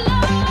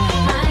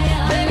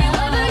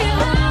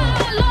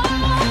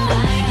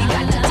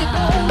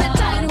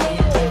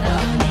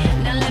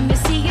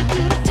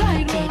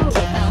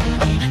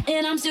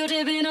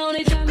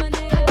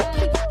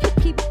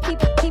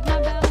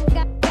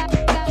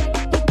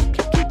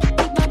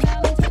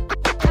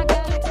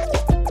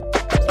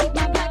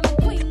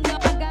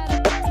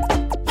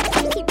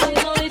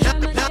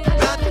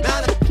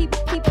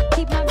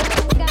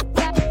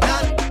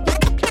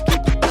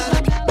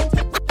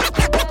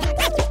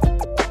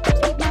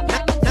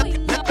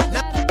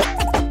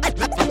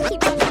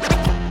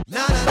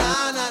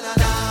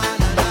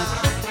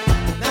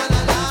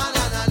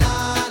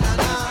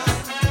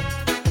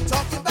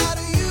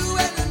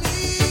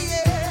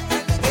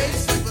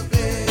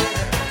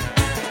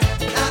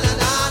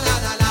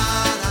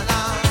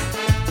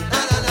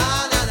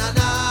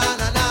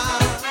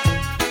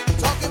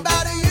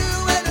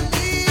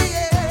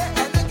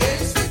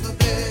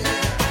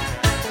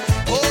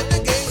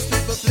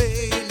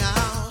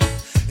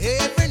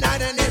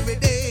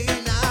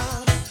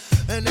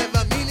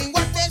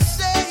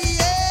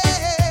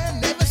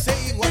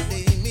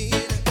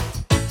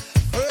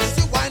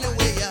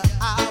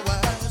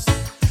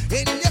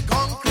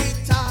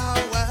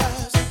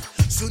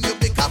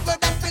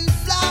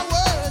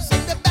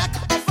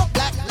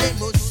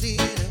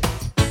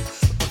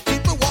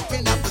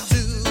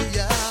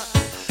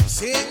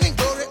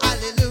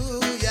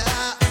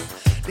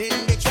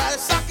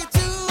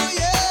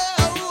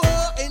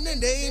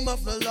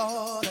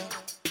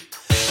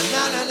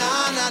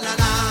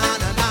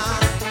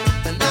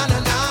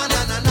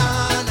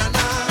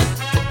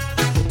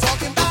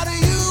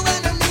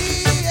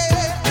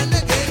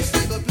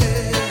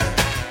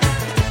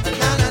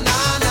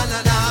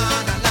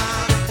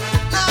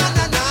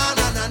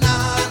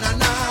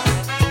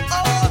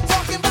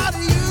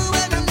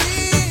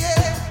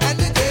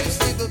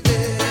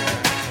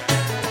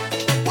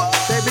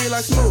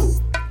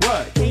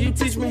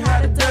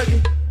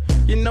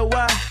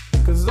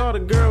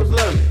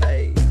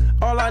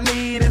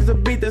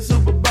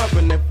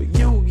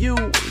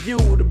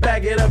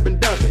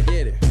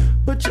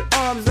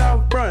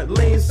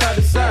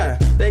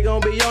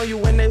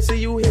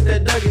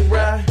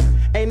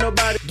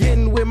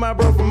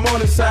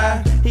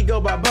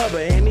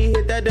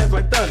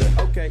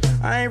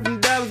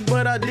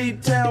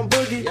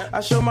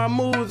 I show my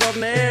moves off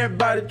to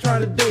everybody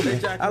trying to do me.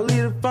 I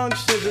lead the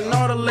functions and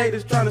all the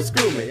ladies trying to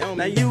screw me.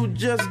 Now you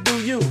just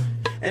do you,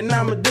 and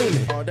I'ma do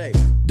me.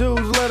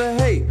 Dudes love to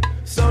hate,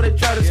 so they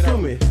try to screw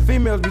me.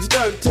 Females be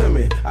stuck to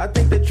me, I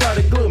think they try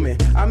to glue me.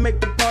 I make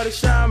the party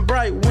shine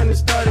bright when it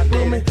started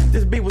glooming.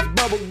 This beat was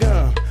bubble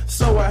gum,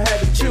 so I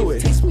had to chew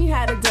it. Teach me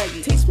how to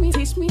Dougie, teach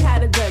me how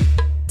to Dougie.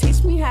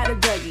 Teach me how to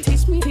Dougie,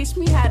 teach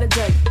me how to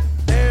Dougie.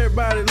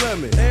 Everybody love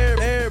me,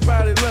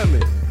 everybody love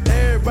me.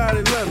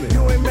 Everybody love me.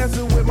 You ain't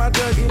messing with my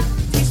Dougie.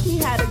 Teach me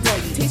how to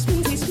Dougie. Teach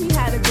me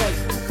how to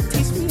Dougie.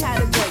 Teach me how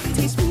to Dougie.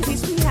 Teach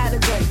me how to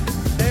Dougie.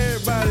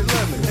 Everybody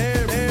love me.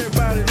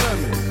 Everybody love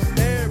me.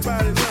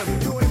 Everybody love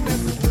me. You ain't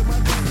messing with my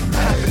Dougie.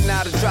 Hopping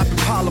out of dropping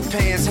Polo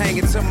pants,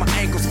 hanging to my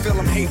ankles, feel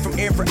them hate from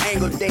every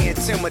angle. They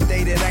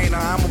intimidated, ain't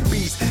I? I'm a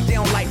beast. They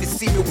don't like to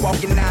see me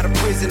walking out of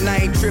prison. I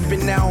ain't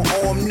tripping, I don't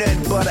owe them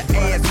nothing but an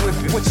ass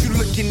whipping. What you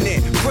looking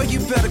at? Bro, you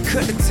better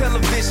cut the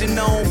television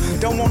on.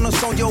 Don't want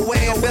us on your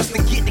way, best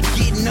to get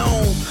getting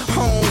on.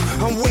 Home,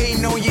 I'm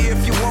waiting on you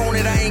if you want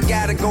it. I ain't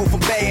gotta go for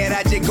bad,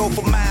 I just go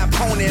for my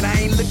opponent. I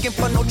ain't looking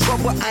for no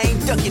trouble, I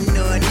ain't ducking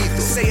none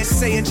either.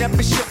 Say it,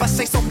 jumping ship, I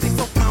say something,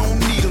 so I don't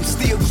need them.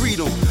 Still greet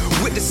them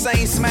with the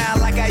same smile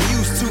like I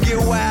used to. Get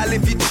wild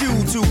if you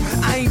choose to.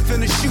 I ain't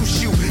finna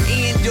shoot you.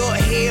 End your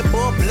head,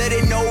 but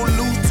bloody no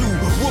loose too.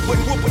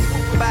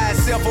 Whoopin' by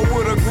itself or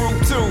with a group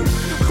too.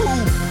 Who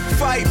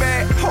fight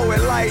back? Hold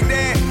it like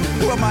that.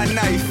 Where my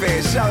knife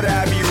at? Shout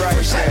out, I be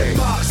right back.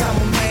 Box, I'm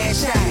a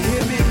mash out.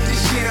 Hear me?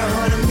 This shit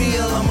 100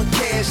 mil, I'm a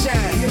cash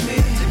out. Hear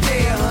me?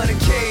 Today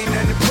 100K,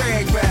 nothing to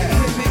brag about.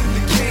 Hear me?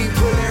 The king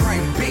pull that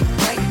right, big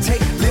bank,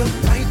 take little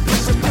bank,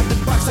 push up out the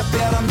box, I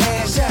bet I'm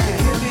mash out.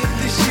 Hear me?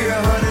 This shit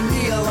 100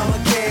 mil, I'm a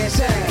cash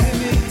out. Hear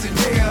me?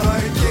 Today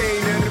 100K,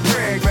 nothing to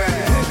brag about.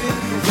 Hear me?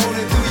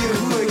 Rolling through your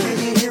hood, can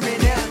you hear me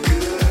now?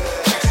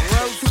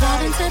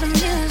 Vibing to the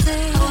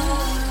music,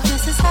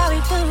 this is how we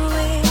do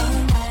it.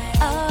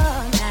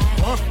 All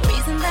night,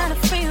 breezing down the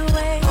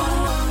freeway,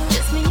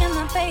 just me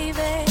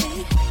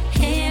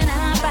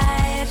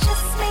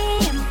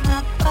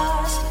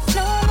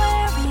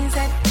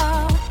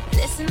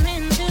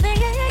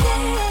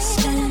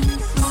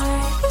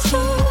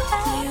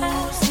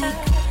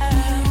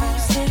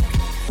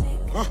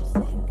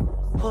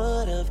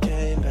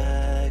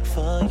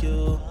for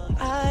you.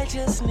 I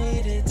just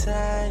needed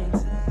time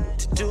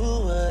to do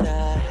what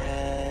I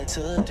had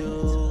to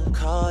do.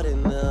 Caught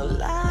in the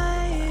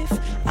life,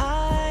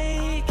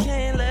 I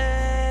can't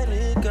let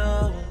it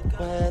go.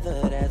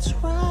 Whether that's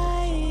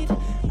right,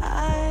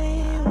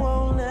 I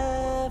won't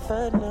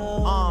ever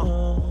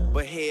know.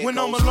 But here when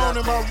I'm goes alone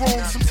in nothing. my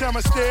room, sometimes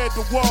I stare at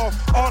the wall.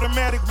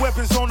 Automatic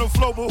weapons on the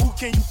floor, but who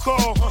can you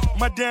call?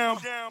 My damn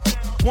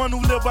one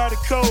who live by the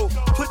code.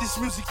 Put this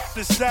music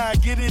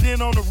aside, get it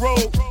in on the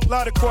road.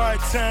 Lot of quiet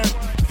time,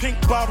 pink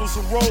bottles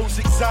of rose,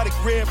 exotic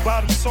red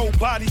bottoms, whole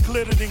body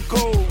glittered in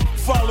gold.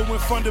 Following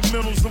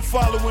fundamentals, I'm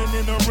following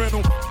in a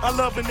rental. I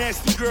love a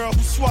nasty girl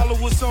who swallow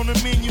what's on the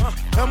menu.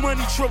 That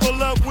money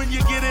triple up when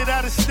you get it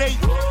out of state.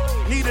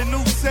 Need a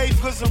new safe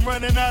cause I'm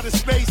running out of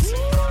space.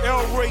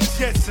 El Ray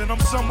Jetson, I'm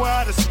somewhere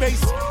out of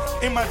space.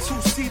 In my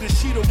two-seater,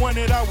 she the one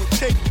that I would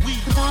take. We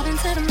vibing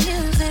to the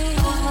music.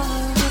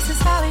 This is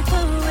how we do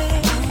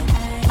it.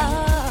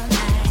 All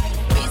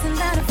night, breezing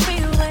down the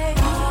freeway.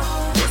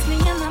 Just me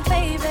and my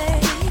baby.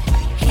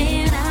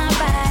 Can I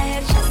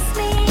ride? Just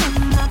me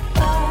and my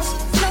boss.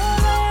 No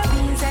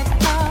worries at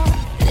all.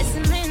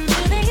 Listening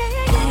to the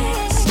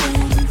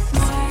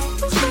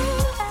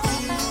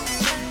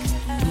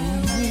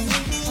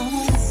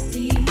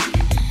honesty.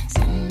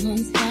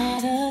 Someone's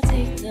gotta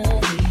take the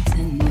lead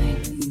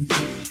tonight. Who's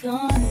it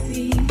gonna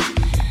be?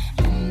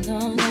 I'm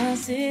gonna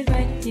sit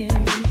right here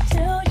and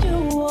tell you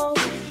all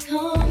that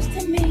comes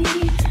to me.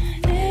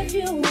 If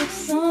you have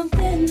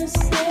something to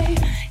say,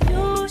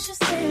 you should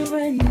say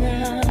right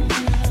now.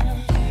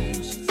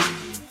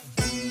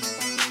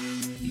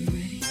 You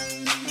ready?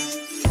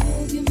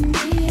 You give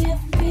me a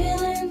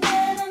feeling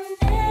that I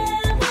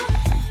never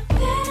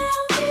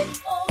felt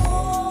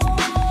before.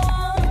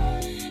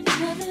 And I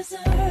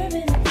deserve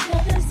it, I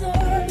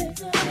deserve it.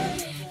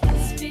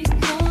 It's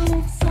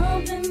become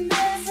something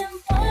that's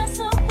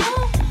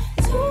impossible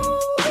to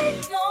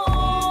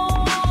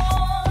ignore.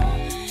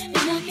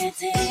 And I can't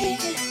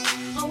take it.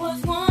 I was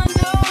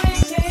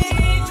wondering,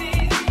 baby,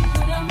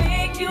 could I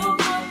make you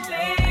my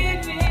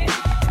baby?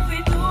 If we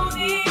do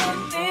the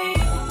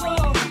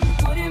unthinkable,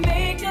 would it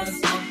make us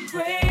so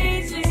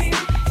crazy?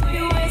 Will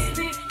you waste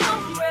me?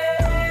 I'm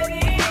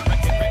ready.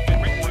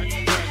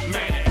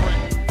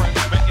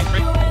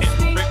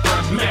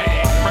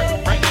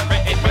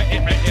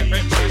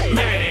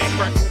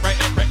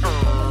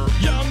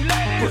 Young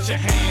lady, put your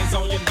hands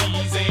on your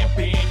knees and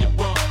bend your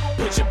rump.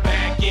 Put your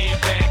back in,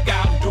 back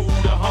out, and do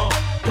the hump.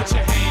 Put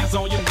your hands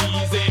on your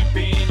knees and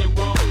bend your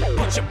rump.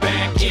 Put your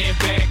back in,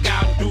 back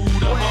out, and do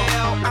the hump.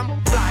 Well, I'm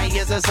fly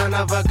as a son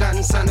of a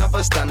gun, son of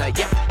a stunner,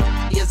 yeah.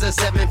 Is a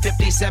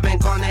 757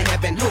 gone to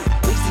heaven. Who?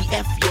 Weezy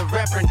F, your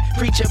reverend.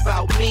 Preach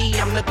about me,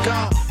 I'm the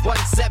God.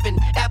 1-7,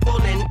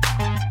 Apple and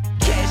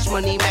Cash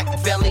Money,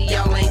 Machiavelli,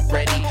 y'all ain't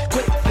ready.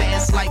 Quick,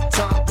 fast like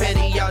Tom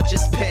Petty, y'all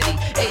just petty.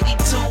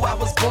 82, I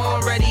was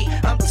born ready.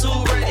 I'm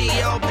too ready,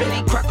 y'all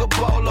Benny Crocker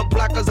baller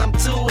blockers, I'm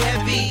too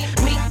heavy.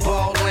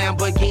 Meatball,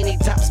 Lamborghini,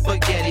 top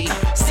spaghetti.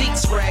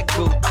 Seats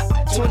ragu,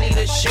 20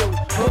 to shoot.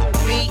 Who,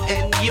 me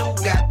and you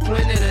got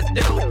plenty to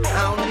do.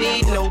 I don't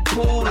need no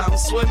pool, I'm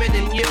swimming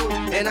in you.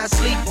 And I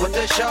sleep with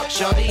the shark,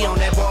 shorty on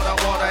that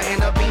water.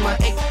 And I'll be my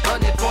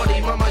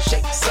 840, mama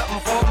shake something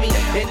for me.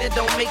 And it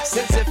don't make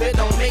sense if it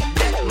don't make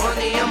that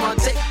money. I'ma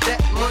take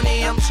that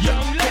money, I'm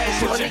straight cash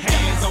Put money. your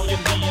hands on your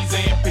knees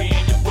and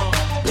bend your rump.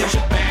 Put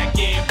your back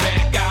in,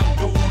 back out, and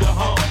do the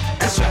hump.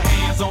 Put your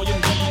hands on your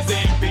knees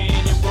and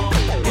bend your rump.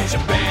 Put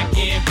your back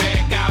in,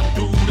 back out, and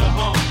do the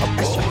hump.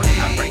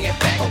 I bring it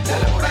back to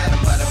the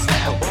bottom of the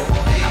map.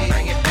 I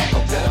bring it back to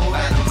the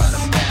bottom of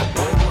the map.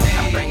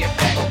 I bring it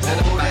back to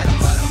the bottom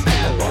of the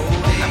map.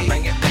 I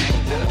bring it back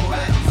to the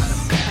bottom of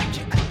the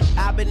map.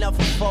 I've been up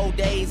for 4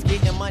 days,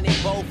 getting money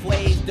both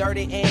ways,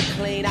 dirty and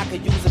clean. I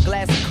could use a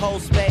glass of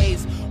cold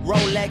spades,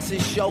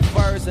 Rolexes,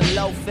 chauffeurs, and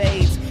low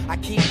fades. I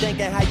keep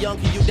thinking, how young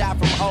can you die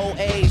from old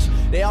age?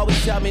 They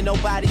always tell me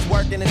nobody's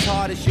working as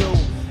hard as you.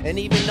 And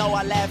even though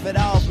I laugh it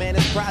off, man,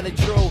 it's probably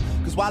true.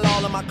 Cause while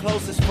all of my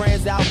closest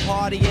friends out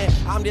partying,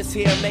 I'm just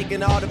here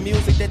making all the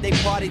music that they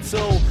party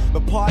to.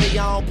 But party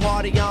on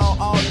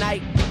all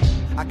night.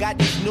 I got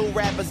these new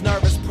rappers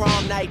nervous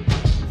prom night.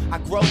 I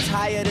grow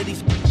tired of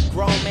these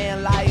grown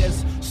man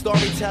liars.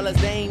 Storytellers,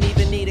 they ain't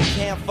even need a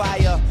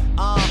campfire.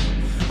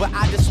 But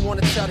I just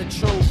wanna tell the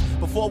truth.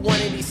 Before one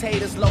of these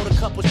haters load a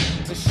couple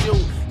to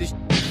shoot. This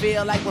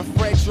feel like when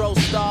Fredro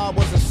Starr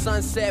was in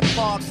Sunset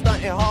Park,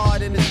 stunting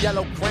hard in his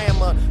yellow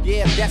grammar.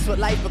 Yeah, that's what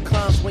life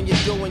becomes when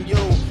you're doing you.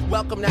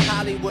 Welcome to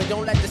Hollywood,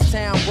 don't let this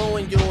town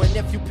ruin you. And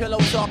if you pillow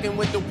talking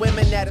with the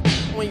women that are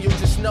when you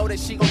just know that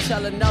she gon'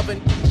 tell another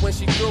when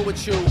she through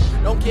with you.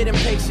 Don't get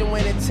impatient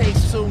when it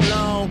takes too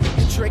long.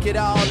 You trick it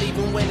all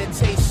even when it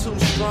tastes too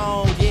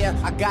strong. Yeah,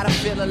 I gotta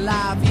feel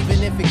alive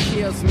even if it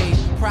kills me.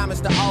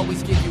 Promise to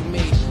always give you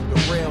me, the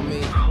real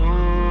me. Who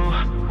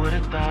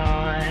would've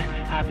thought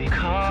I'd be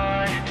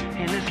caught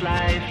in this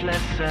life?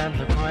 Let's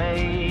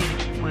celebrate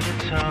with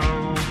a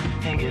toast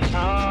and get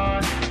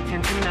lost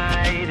in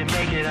tonight and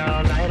make it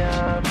all light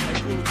up.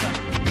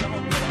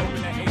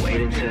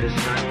 Wait until the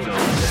sun goes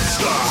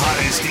down. The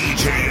hottest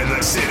DJ in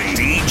the city,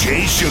 DJ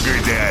DJ Sugar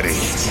Daddy.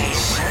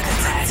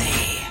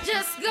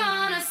 Just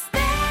gonna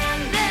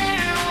stand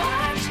there and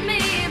watch me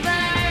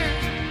burn.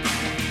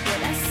 But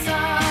that's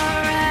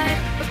alright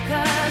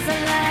because I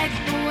like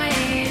the way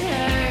it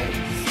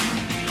hurts.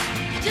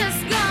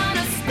 Just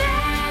gonna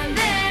stand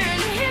there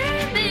and hear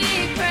me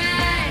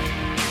cry.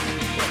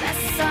 But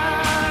that's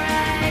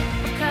alright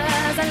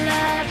because I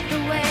love the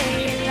way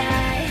you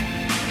lie.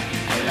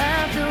 I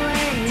love the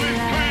way you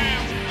lie.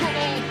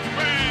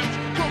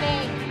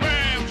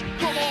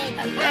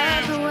 I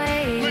love the way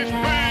you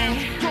lie.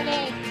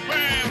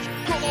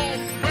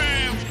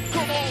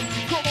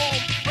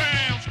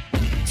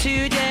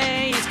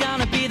 Today is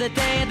gonna be the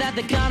day that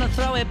they're gonna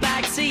throw it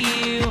back to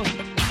you.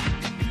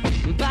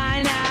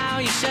 By now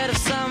you should have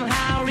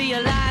somehow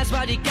realized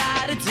what you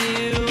gotta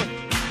do.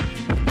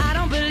 I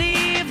don't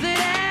believe that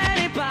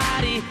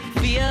anybody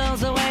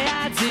feels the way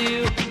I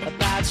do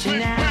about you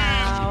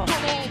now.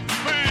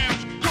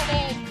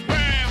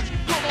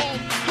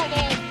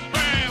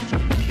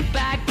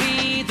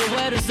 Backbeat, the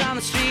word is on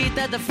the street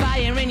that the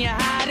fire in your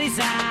heart is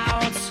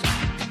out.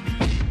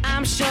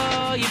 I'm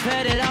sure you've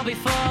heard it all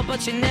before,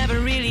 but you never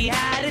really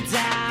had a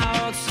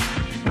doubt.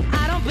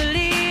 I don't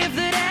believe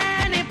that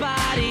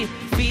anybody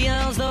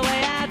feels the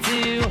way I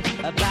do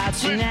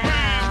about you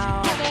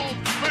now.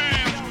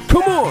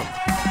 Come on.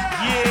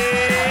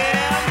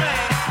 Yeah,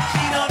 man.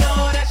 She don't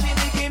know that she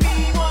making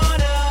me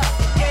wanna.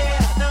 Yeah,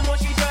 the more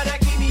she try to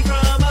keep me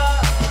from her.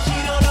 She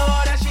don't know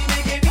that she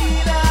making me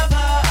love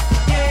her.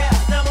 Yeah,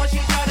 the more she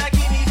try to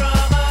keep me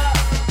from her.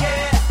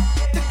 Yeah,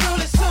 the girl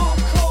is so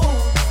cool.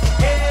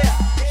 Yeah,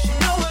 she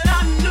know what I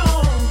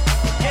know.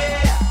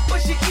 Yeah, but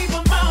she keep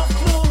her mouth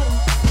closed.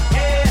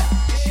 Yeah,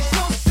 she's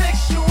so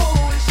sexual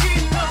and she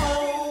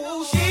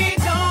knows. She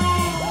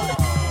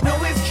don't know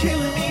it's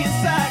killing me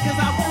inside 'cause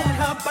I want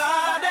her body.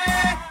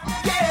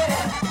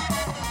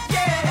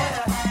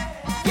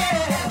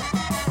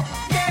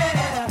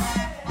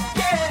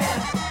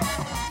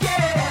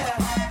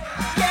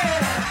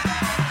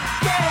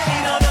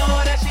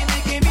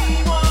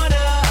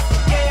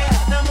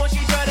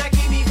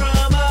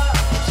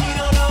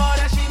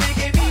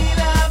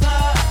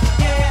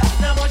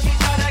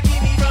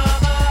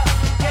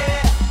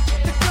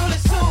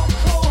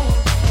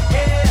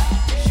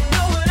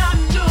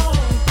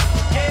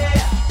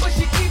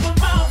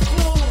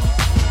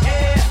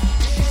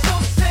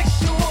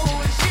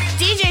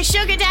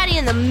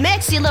 The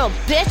mix, you little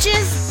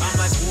bitches. I'm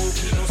like, whoa,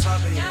 keep on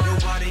stopping. Your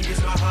body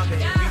is my hobby.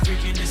 We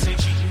freaking, this ain't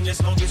cheating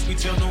as long as we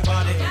tell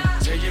nobody.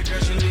 Tell your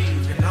girl you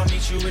leave and I'll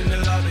meet you in the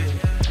lobby.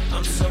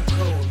 I'm so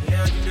cold,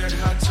 yeah, you that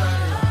hot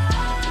toddy.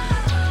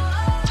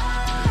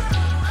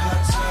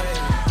 Hot toddy.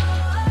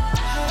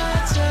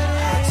 Hot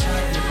toddy.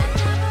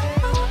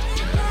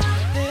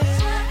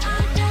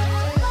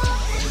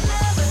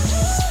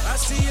 I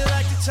see you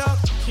like to talk.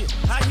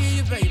 I hear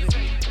you, baby.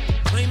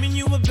 Claiming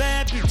you a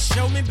bad bitch,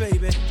 show me,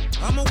 baby.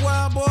 I'm a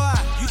wild boy,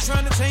 you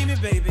tryna tame me,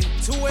 baby.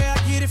 To where I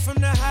get it from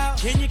the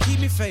house, can you keep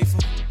me faithful?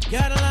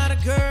 Got a lot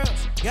of girls,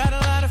 got a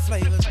lot of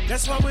flavors.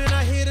 That's why when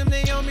I hit them,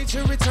 they on me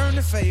to return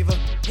the favor.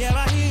 Yeah,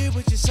 I hear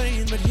what you're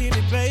saying, but hear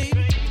me,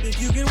 baby.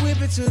 If you can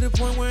whip it to the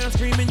point where I'm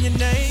screaming your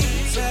name.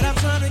 Said I'm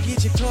trying to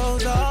get your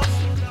clothes off.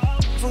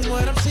 From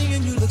what I'm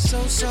seeing, you look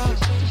so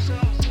soft.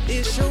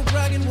 It's your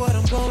bragging what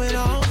I'm going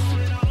on.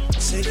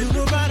 Say you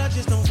were right, I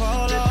just don't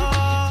fall off.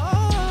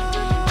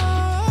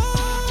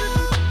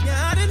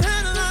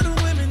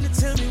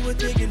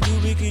 They can do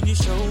it, can you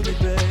show me,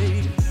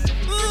 babe?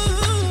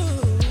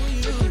 Ooh,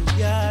 you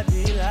got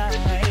me like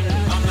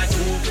I'm like,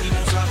 ooh, keep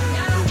on stopping.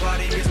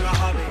 Nobody is my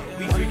hobby.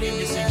 We freaking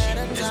this ain't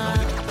cheating. This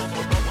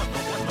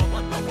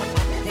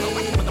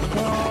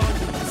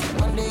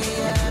One day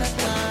at a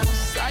time.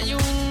 Saw you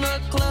in the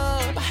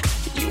club.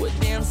 You were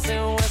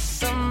dancing with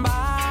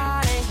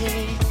somebody.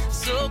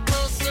 So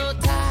close, so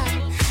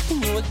tight.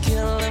 And you were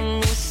killing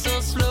me so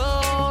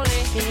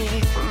slowly.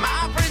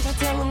 My friends are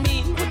telling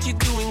me what you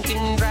doing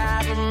can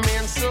drive a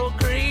man so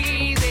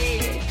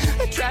crazy.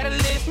 I try to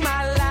live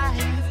my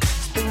life.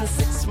 It's been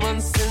 6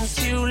 months since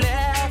you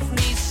left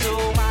me, so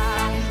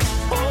why,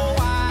 oh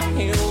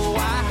why, oh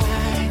why?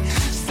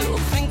 Still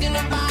thinking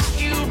about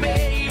you,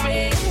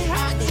 baby.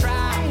 I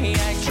try,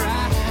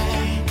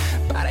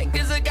 but I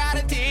guess I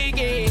gotta take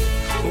it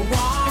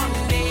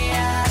one day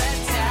at a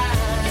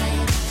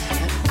time.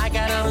 I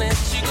gotta let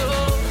you go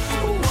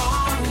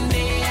one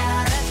day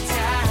at a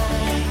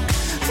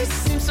time. It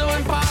seems so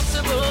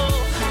impossible.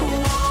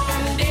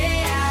 One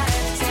day at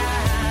a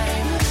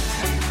time,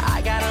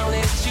 I gotta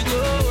let you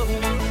go.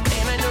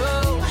 And I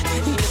know,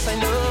 yes I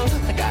know,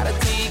 I gotta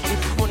take it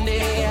one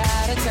day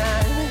at a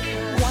time.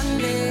 One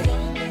day,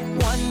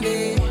 one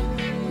day,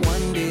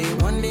 one day,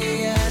 one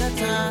day at a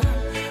time.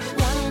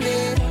 One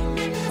day,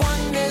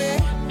 one day,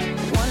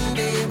 one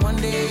day, one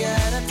day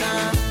at a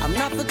time. I'm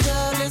not the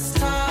jealous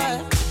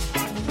type,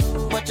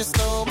 but you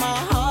stole my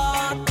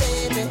heart,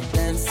 baby.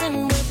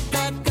 Dancing with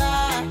that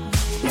guy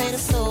made it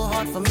so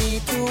hard for me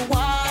to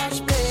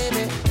watch,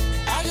 baby.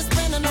 I just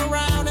spinning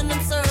around in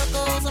them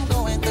circles. I'm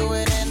going through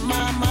it in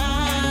my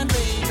mind,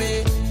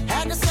 baby.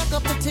 Had to suck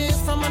up the tears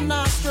from my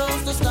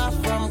nostrils to stop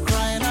from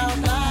crying out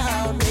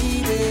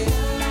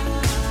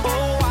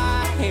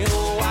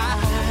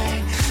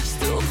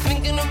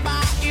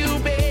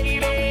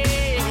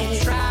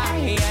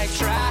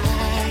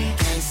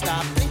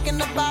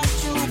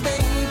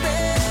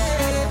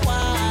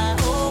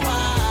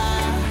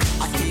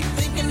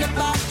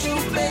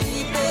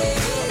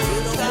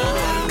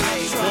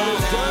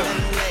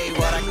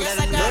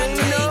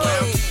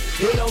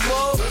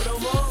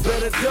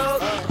let's go.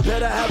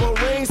 Better have a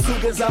ring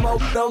soon, cause I'm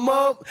out no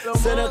more.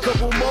 Send a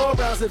couple more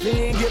rounds if he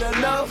ain't get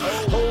enough.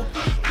 Hope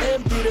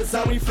empty, that's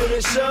how we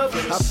finish up.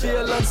 I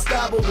feel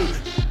unstoppable.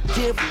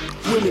 Can't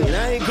with me, and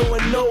I ain't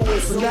going nowhere,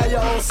 so now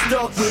y'all all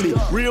stuck with me.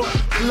 Real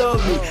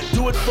love me,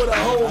 do it for the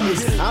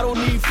homies. I don't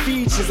need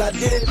features, I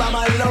did it by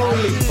my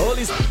lonely. All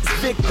these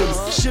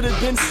victims should've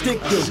been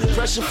stick them.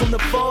 Pressure from the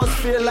falls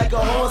feel like a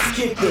horse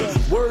kick them.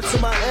 Word to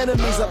my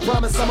enemies, I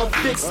promise I'ma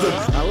fix them.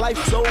 My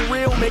life's so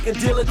real, make a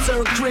dealer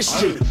turn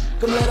Christian.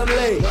 Come let them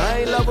lay, I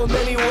ain't love them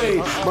anyway.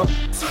 My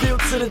feel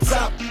to the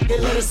top,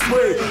 can't let it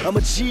sway. I'm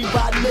a G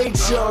by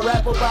nature, a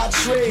rapper by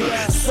trade.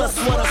 Sus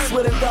what I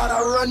swear to God,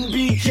 I run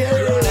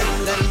BK. Let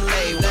him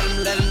lay, let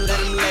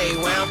him lay,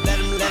 well, let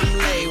him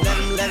lay, let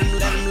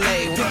him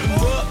lay, pick him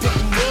up, let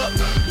him lay,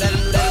 let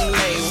him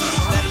lay,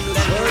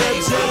 let him lay.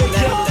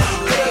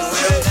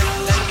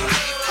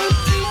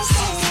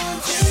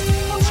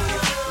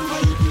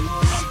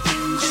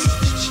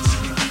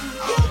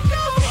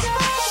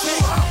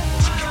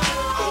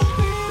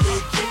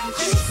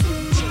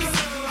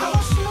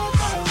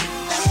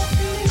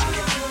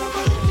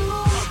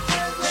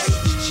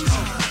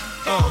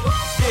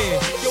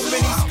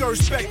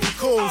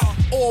 Spectacles,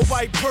 all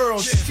white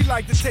pearls. She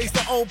like to taste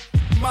her own,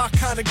 my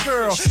kind of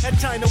girl. That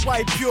China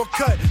white, pure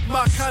cut,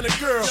 my kind of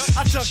girl.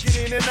 I tuck it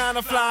in and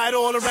I fly it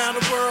all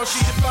around the world. She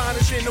the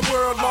finest in the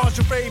world,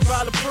 lingerie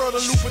by the pearl. The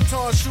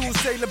Louboutin shoes,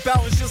 sail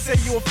about and she'll say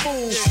you a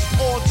fool.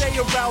 All day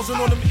arousing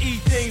on them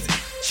E-things.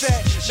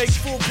 That makes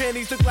full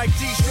panties look like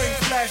G-strings,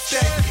 flash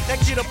that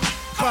get up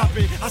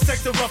poppin'. I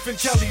sex her rough and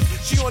jelly.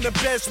 She on the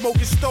bed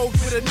smoking stoves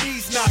with her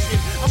knees knocking.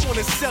 I'm on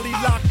a celly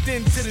locked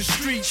into the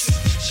streets,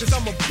 cause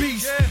I'm a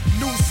beast.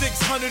 New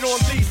 600 on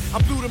lease. I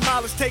blew the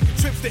mileage taking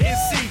trips to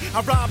NC.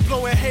 I ride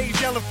blowing haze,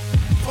 yelling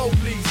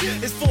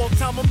police. It's fall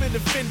time, I'm in the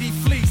Fendi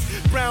fleece.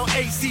 Brown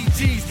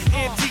ACGs,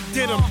 antique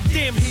denim.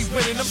 Damn, he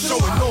winning, I'm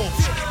showing off.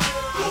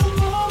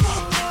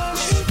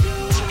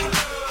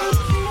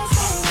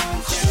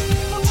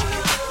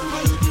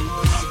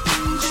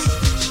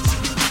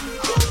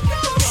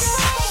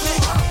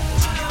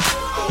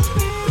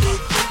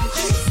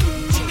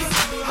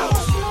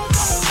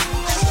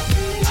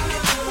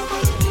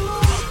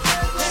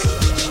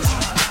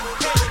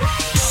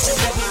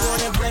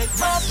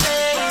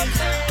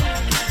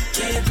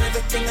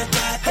 Everything I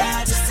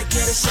got just to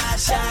get a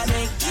shot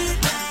and keep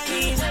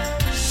mine.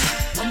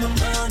 For my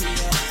money,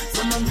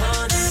 for my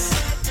money.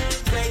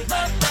 Break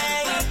my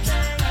bank.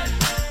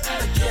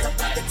 Get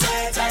up at the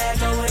tag,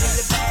 throw it in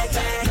the bag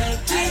and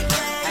keep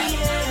mine.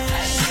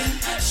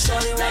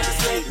 Shorty like a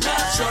big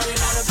man, shorty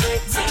like a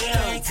big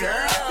man.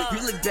 Girl, you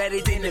look better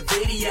than the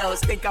videos.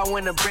 Think I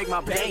wanna break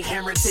my bank,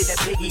 hammer to the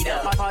piggy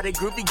though. All the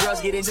groupie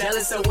girls getting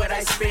jealous of what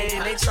I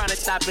spend. They tryna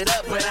stop it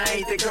up, but I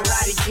ain't the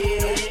Karate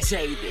Kid.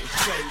 Jaded.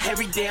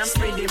 Every day I'm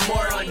spending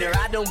more on her.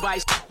 I don't buy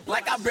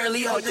like I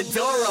barely hold the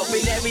door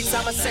open. Every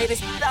time I say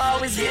this, I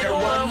always get her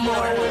one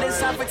more. When it's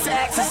time for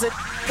taxes, it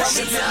comes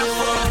to me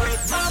more.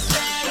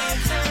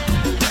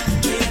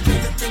 Give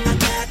everything I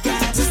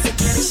got just to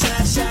get a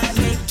shot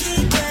and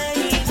keep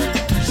playing.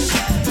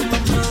 For my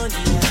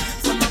money,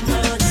 for my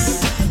money.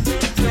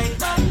 Break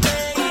my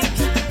bank.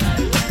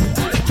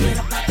 Get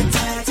up at the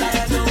tag,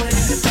 throw it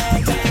in the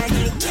bag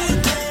and keep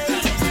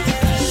playing.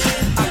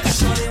 I can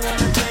show you when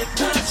I break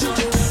my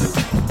joy.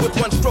 With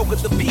one stroke of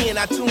the pen,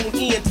 I tune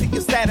in to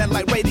your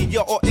satellite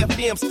radio or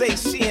FM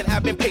station.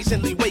 I've been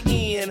patiently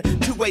waiting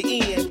to weigh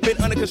in.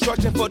 Been under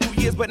construction for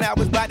 2 years, but now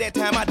it's by that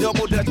time I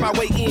double dutch my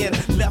way in.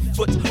 Left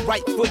foot,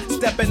 right foot,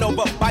 stepping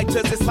over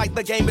biters. It's like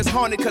the game is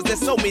haunted, cause there's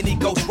so many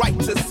ghost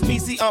writers. Me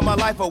see on my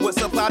life with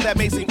supply that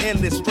may seem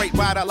endless. Straight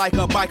rider like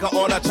a biker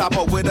on a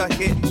chopper with a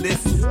hit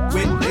list.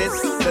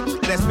 Witness,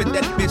 that's with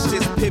that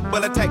vicious pit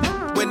bull attack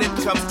when it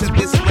comes to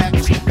this rap.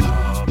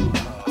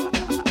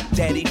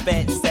 Daddy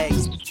fat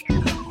sex.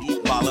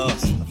 Follow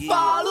us.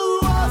 Follow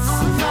us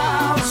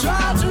now,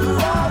 try to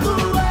all the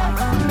way.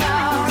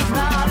 Now it's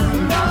not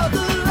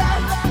another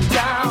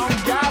letdown.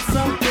 Got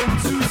something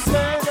to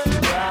say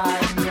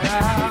right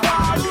now.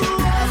 Follow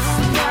us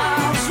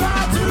now, try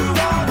to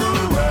all the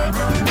way.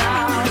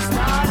 Now it's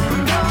not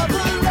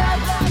another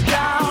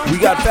letdown. We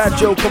got Fat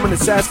Joe coming to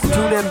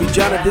Saskatoon and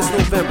Bijanna this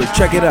November.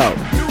 Check it out.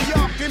 New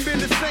York ain't been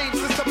the same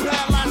since I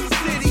paralyzed the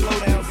city. Slow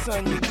down,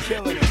 son, you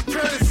killing it.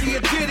 Courtesy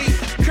of Diddy,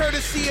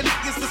 courtesy of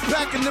niggas that's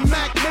back in the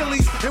Mac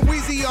Millies. And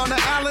Weezy on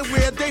the island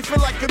where they feel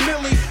like a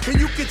millie.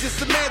 And you can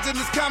just imagine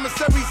this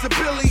commissary's a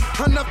Billy.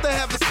 Enough to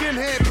have a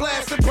skinhead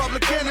blast and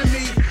public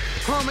enemy.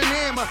 Hum and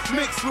hammer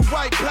mixed with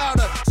white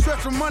powder. Stretch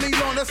from money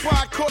long, that's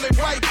why I call it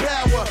white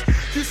power.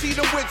 You see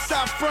the wits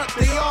out front,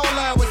 they all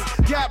ours.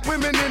 Got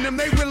women in them,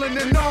 they willing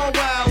and all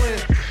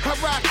wildin'. I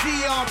rock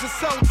Dion's and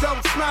so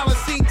dope smiling.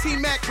 Seen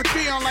T-Mac with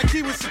Dion like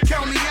he was from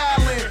Coney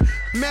Island.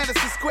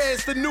 Madison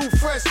Square's the new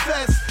fresh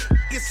fest.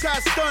 Get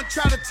shot stunt,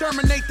 try to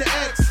terminate the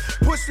X.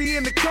 Push me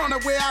in the corner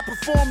where I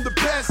perform the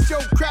best. Yo,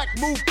 crack,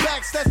 move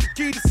backs, that's the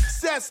key to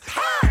success.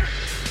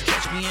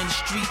 Catch me in the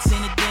streets,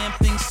 ain't a damn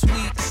thing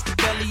sweet. It's the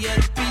belly of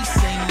the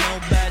beast, ain't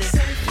nobody.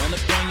 Run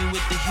up on you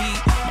with the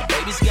heat. My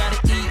baby's gotta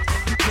eat.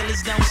 The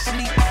killers don't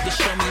sleep. They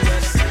show me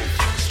where to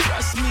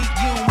stress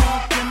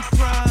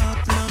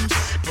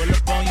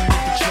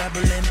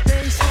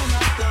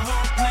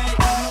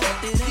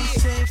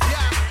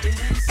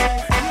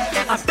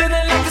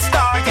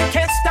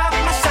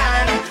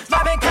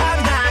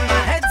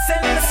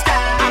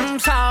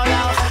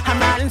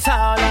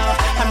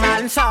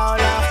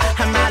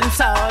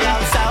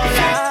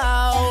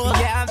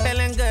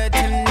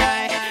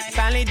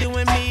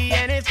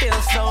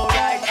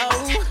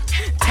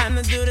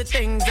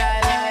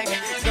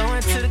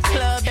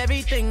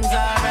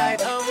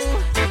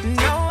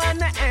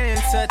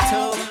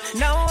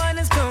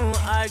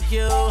like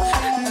you.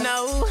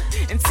 No,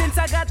 and since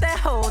I got that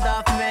hold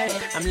off me,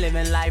 I'm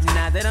living life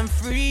now that I'm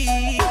free.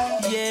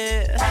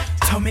 Yeah.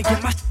 Told me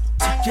get my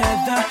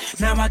together.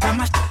 Now I got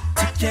my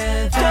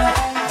together.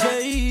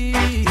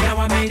 Yeah. Now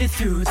I made it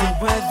through the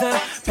weather.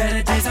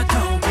 Better days I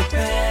don't get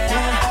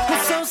better.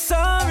 I'm so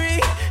sorry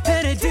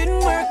that it didn't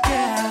work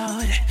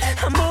out.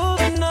 I'm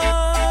moving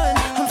on.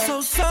 I'm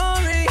so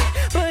sorry,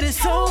 but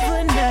it's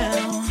over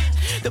now.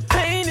 The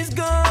pain is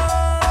gone.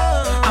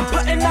 I'm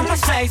putting on my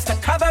shades to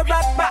cover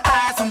up my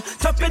eyes. I'm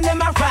jumping in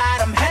my ride.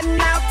 I'm heading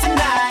out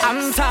tonight.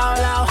 I'm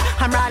solo.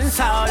 I'm riding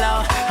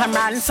solo. I'm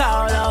riding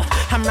solo.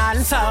 I'm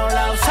riding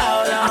solo,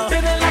 solo. I'm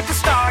feeling like a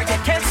star. You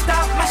can't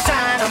stop my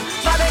shine. I'm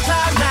flying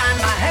cloud nine.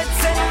 My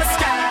head's in the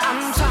sky. I'm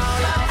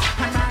solo.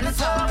 I'm riding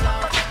solo.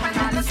 I'm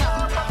riding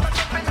solo.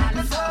 I'm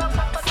riding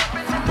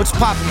solo. What's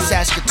poppin',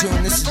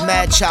 Saskatoon? This is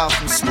Mad Child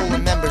from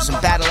Swollen Members and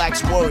Battle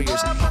Axe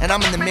Warriors, and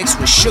I'm in the mix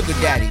with Sugar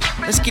Daddy.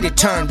 Let's get it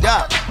turned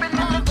up.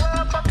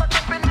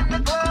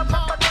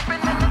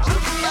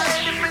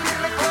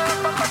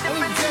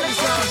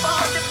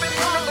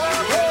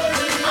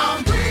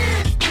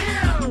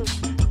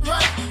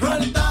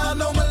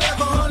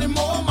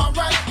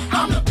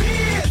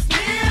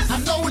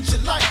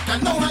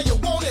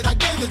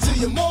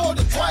 You more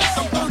than twice.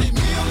 I'm 30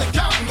 mil and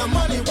counting the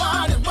money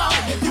wide and round.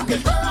 If you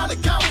can burn the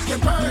couch, can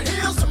burn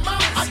hills and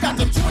mountains. I got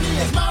them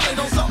 20s mounted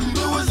on something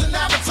blue as an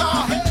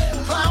avatar.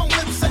 Clown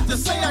whips ain't to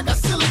say I got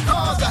silly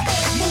cars.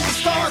 Movie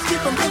stars keep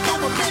them bent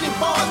over many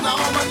bars. Now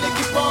all my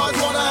Nicky bars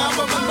wanna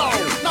have them alone.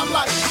 And I'm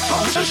like,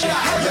 oh shit,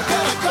 you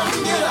better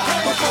come get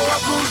her before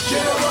I bruise you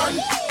run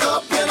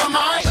up in a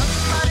mic.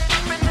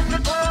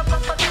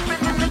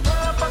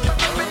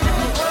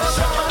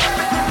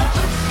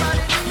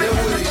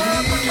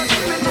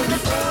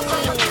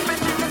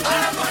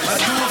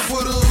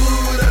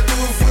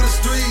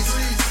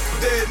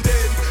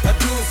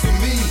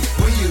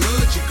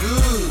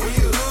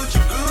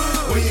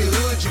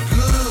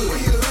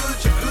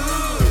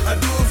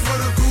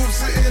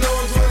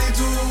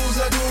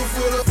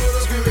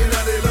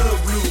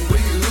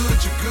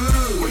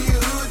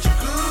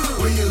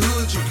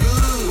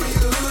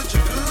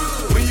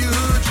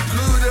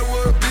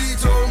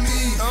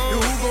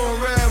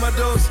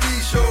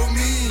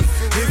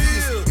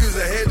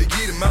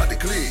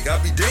 I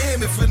be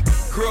damned if a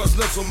cross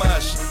nuts on my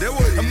shit.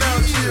 I'm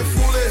out here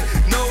fooling,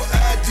 no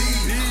ID.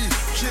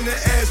 In the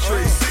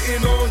ashtray,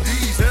 sitting on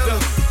these.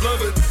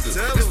 Love it,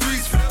 the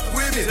streets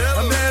with me.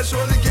 I'm ash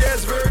on the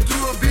gas, bird to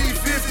a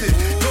B50.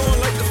 Going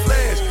like the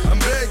Flash, I'm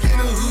back in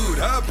the hood.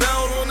 I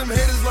pound on them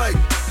haters like,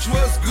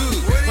 what's good?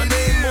 My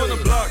name on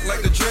the block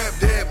like the trap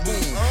dad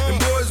boom. Them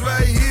boys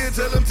right here,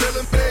 tell them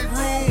make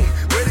room.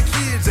 Where the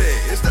kids at?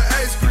 It's the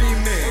ice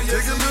cream man.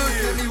 Take a look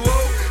at me,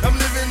 whoa. I'm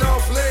living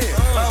off land.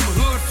 I'm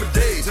hood for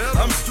days.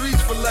 I'm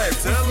streets for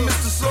life. Tell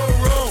Mr. So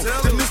wrong,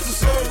 tell Mr.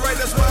 So right.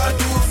 That's why I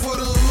do it for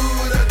the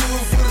hood. I do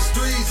it for the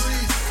streets.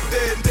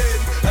 Dead.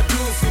 I do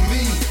it for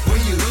me. When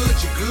you hood,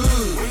 you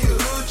good. When you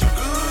hood, you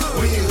good.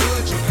 When you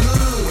hood, you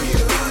good. When you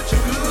hood, you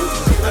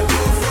good. I do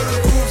it for the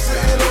group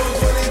sitting on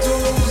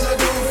 22s. I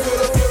do it for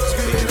the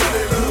screaming out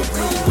they love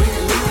blue. When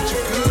you hood,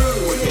 you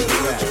good. When you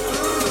hood, you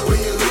good. When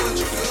you hood,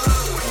 you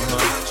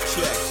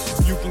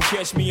good. You can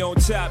catch me on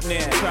top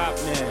now.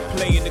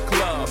 Play in the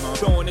club,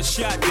 throwing a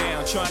shot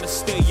down, trying to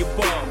stay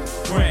above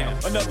ground.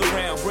 Another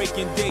round,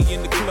 breaking day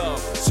in the club,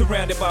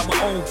 surrounded by my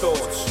own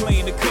thoughts,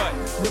 playing the cut,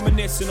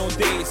 reminiscing on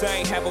days I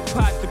ain't have a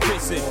pot to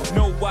piss in,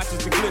 no watches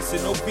to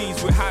glisten, no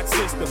V's with hot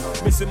system,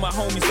 missing my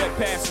homies that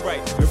pass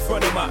right in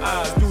front of my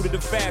eyes, due to the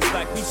fast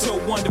like we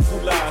told wonderful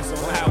lies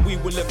on how we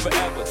would live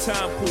forever.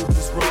 Time proved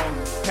us wrong,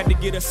 had to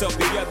get ourselves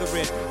together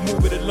and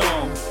move it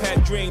along.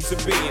 Had dreams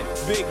of being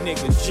big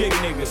niggas, jig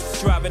niggas,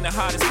 driving the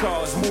hottest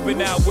cars,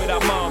 moving out with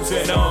our moms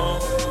and on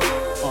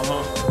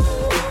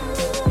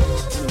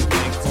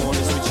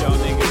this with y'all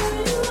niggas,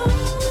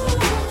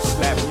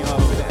 slapping y'all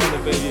with the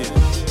elevator.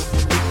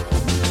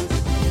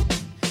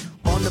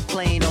 On the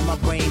plane, on my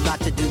brain, about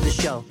to do the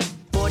show.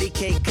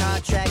 40K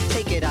contract,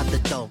 take it out the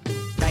door.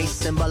 Dice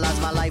symbolize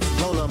my life,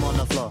 roll them on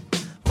the floor.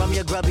 From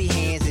your grubby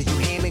hands as you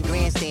ham and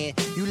grandstand,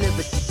 you live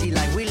a shit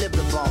like we live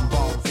the bomb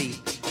V.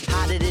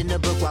 Hide it in the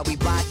book while we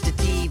watch the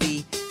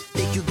TV.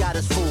 Think you got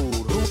us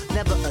fooled? Who?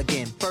 Never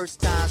again.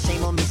 First time,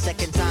 shame on me.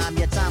 Second time,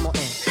 your time will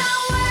end. No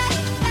way,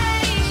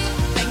 hey.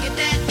 Bring it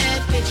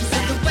that bitches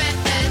in the wet.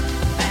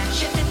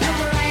 Shift it,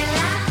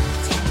 Pumperella.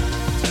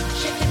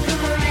 Shift it,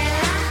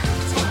 Pumperella.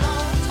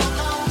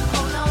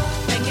 Hold on.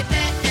 Bring it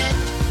that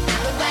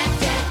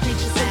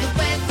bitches in the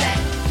wet.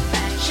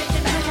 Shift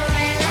it,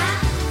 Pumperella.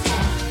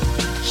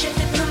 Shift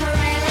it,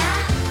 Pumperella.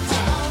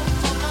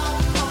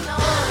 Hold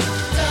on.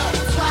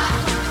 2,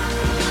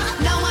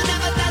 3. No one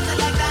ever does it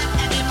like that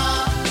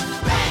anymore.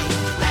 Bang,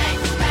 bang,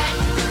 bang.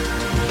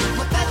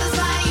 With feathers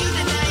flying, you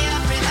did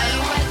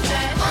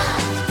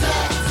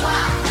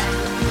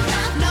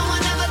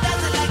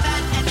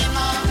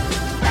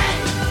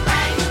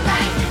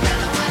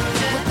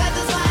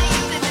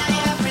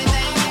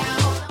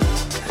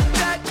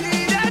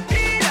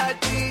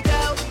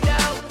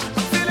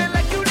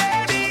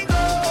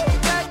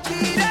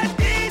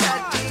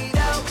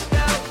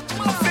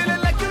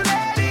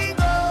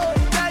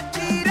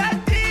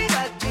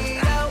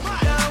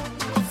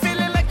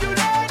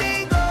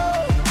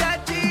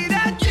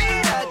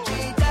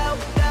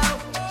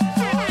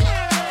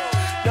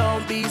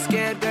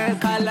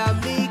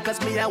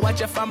Cause me, I watch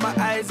you from my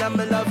eyes and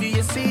me love you,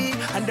 you see.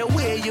 And the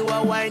way you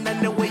are wine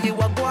and the way you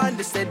are going.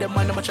 They say the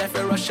man, I'ma try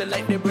to rush you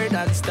like the bird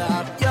and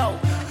stop. Yo,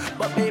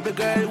 but baby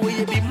girl, will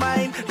you be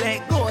mine?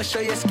 Let go,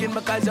 show your skin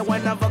because you're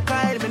one of a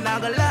kind. Me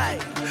not gonna lie,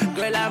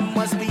 girl, I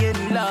must be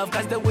in love.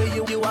 Cause the way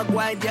you are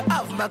going, you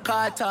have my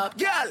car top.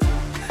 Girl,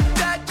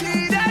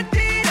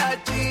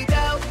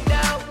 da-dee-da-dee-da-dee-da,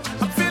 da.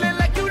 I'm feeling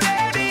like you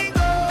let it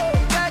go.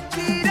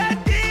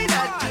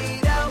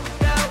 Da-dee-da-dee-da-dee-da,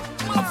 da.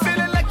 I'm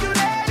feeling like you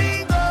let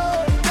it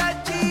go.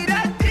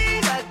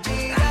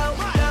 Da-dee-da-dee-da-dee-da,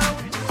 da.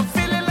 I'm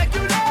feeling like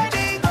you let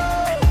it go.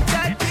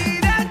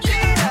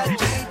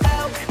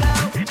 Da-dee-da-dee-da-dee-da, da.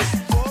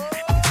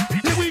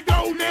 Here we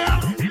go now.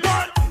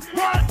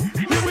 What?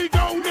 Here we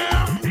go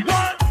now.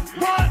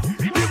 What?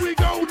 Here we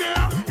go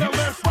now. Now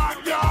let's rock,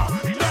 y'all.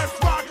 Let's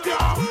rock,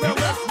 y'all. Now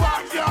let's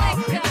rock, y'all.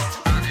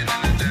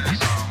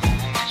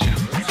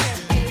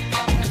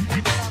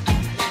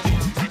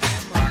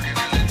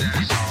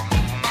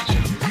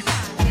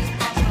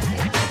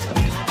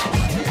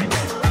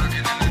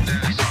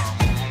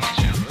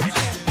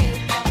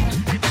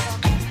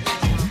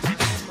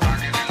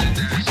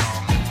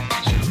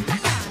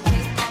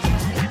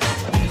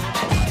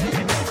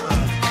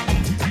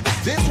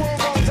 This one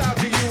goes out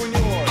to you and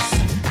yours.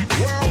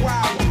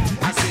 Worldwide,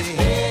 I say,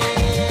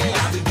 hey,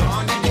 I'll be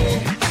gone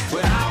today,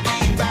 but I'll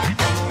be back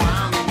from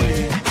around the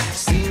way.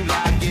 Seems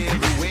like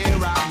everywhere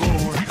I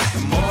go,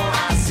 the more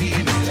I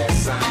see, the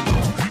less I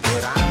know.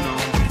 But I know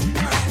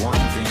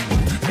one thing,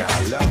 that I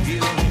love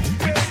you.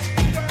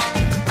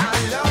 I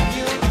love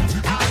you,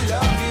 I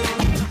love you,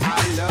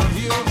 I love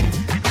you.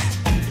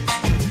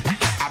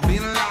 I've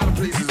been a lot of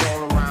places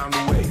all around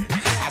the way.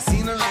 I've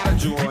seen a lot of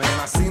joy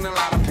and I've seen a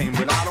lot of pain,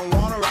 but I don't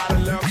wanna write a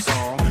love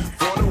song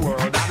for the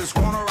world. I just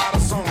wanna write a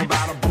song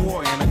about a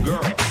boy and a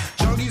girl.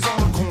 Junkies on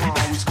the corner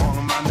always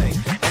calling my name,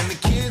 and the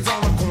kids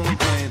on the corner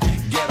playing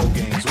ghetto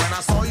games. When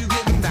I saw you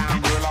getting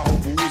down, girl, I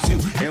hope it was you.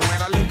 And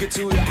when I look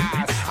into your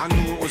eyes, I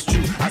knew it was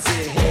true. I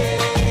said,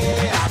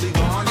 hey, I'll be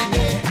gone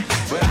today,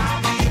 but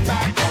I'll be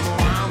back from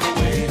around the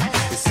way.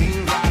 It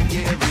seems like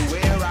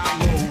everywhere I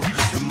go,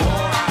 the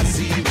more I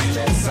see, the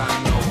less I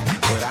know.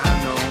 But I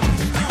know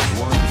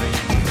one thing,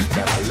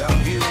 that I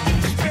love you.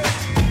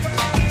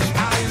 I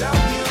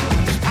love you,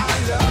 I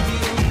love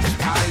you,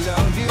 I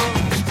love you.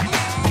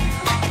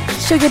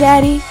 Sugar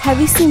Daddy, have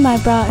you seen my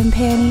bra and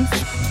panties?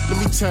 Let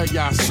me tell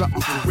y'all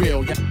something for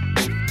real.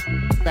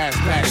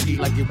 Fast heat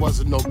like it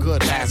wasn't no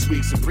good last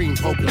week. Supreme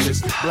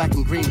vocalist, black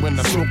and green when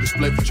the smoke is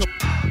split.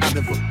 Out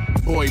of a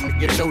boy,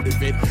 nigga, note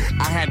of it.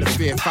 I had a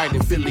fair fight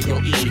in Philly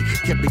on E.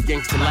 Kept it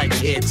gangster like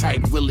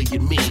airtight Willie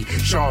and me.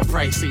 Sean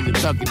Price seen the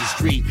thug in the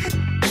street.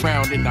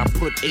 Round and I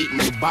put 8 in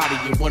your body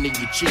and 1 in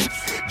your cheek.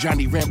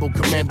 Johnny Rambo,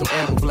 Commando,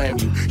 ammo blam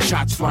you.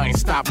 Shots flying,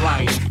 stop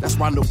lying. That's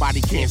why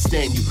nobody can't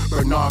stand you.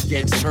 Bernard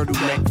gets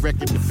turtleneck,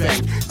 wrecking the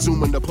fact.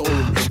 Zooming the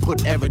poem,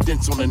 put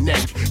evidence on the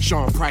neck.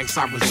 Sean Price,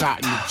 I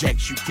reside in the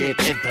jets, you can't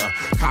enter.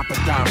 Copper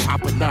dime,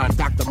 Papa 9,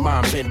 Dr.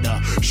 Mom Bender.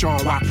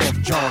 Sean Rock F.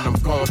 John, I'm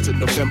gone to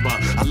November.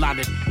 A lot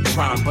of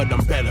rhyme, but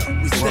I'm better.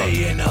 We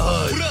stay in the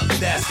hood,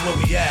 that's where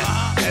we at.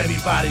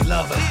 Everybody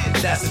love us,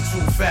 that's a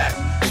true fact.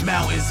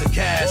 Mountains of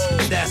cash,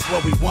 that's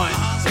what we want.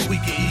 So we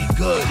can eat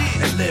good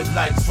and live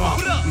like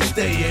Trump. We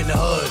stay in the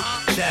hood,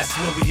 that's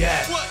where we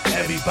at.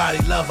 Everybody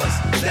love us,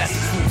 that's a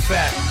true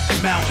fact.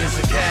 Mountains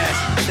of cash,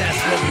 that's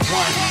what we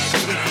want.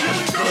 So we can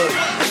eat good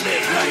and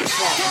live like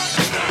Trump.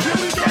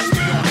 Catch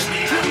me on the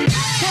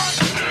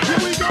Here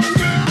we go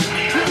now.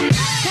 Here we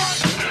go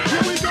now.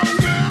 Here we go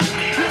now.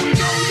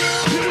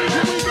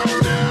 Here we go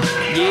now.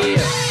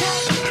 Yeah.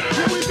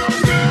 Here we go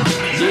now.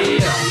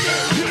 Yeah.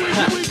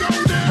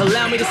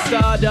 Allow me to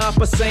start off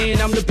by saying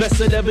I'm the best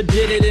that ever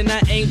did it, and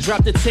I ain't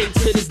dropped a tape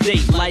to this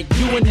date. Like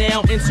you are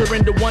now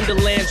entering the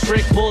Wonderland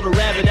trick, pull the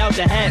rabbit out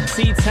the hat,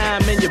 tea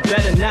time, and you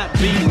better not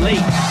be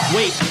late.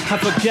 Wait, I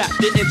forgot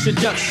the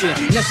introduction.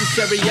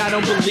 Necessary, I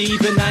don't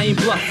believe, and I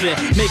ain't bluffing.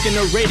 Making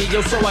a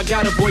radio, so I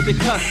gotta avoid the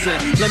cussing.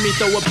 Let me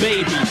throw a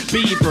baby,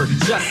 Bieber,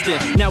 Justin.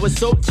 Now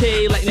it's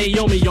okay, like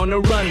Naomi on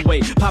the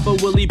runway. Papa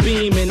Willie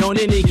beaming on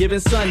any given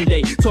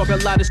Sunday. Talk a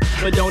lot of shit,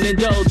 but don't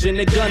indulge in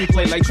the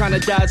gunplay. Like trying to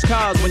dodge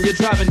cars when you're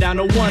driving down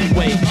a one-way.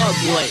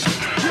 Ugly.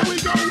 Here we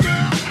go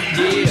now.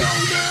 Yeah.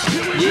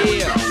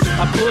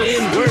 I put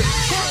in work.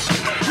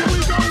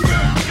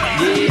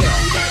 Yeah.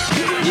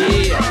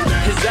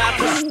 His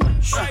apples.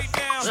 I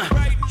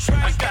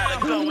got it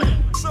going.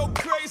 So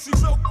crazy, I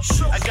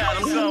got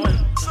him going.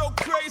 so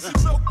crazy,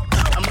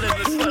 I'm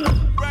living for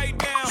them. right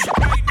now,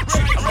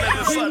 I'm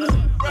living for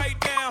them. right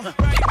now.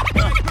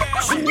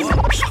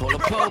 Call a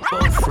popo,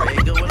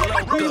 Frego and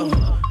Loco.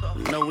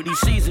 Know what he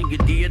sees and get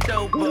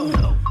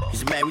Diodopo.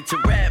 He's married to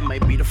rap,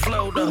 might be the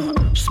flow though.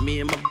 Just me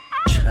and my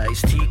bitch.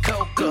 iced tea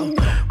cocoa.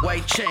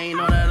 White chain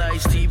on that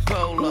iced tea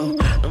polo.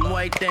 Them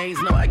white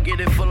things, know I get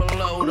it full of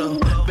Lodo.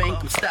 Bank,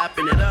 I'm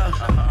stopping it up.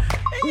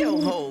 Hey,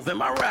 yo, Hov,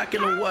 am I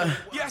rocking or what?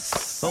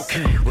 Yes.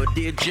 Okay, well,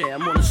 dear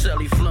Jam, I'm on the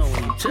celly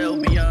flowing. Tell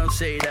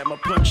Beyonce that my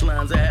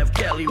punchlines I have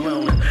Kelly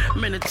rolling.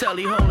 I'm in the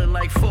telly holding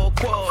like 4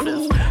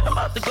 quarters. I'm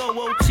about to go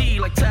OT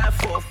like tie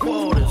 4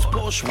 quarters.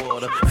 Porsche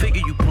water,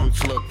 figure you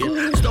punks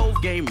looking.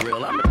 Stove game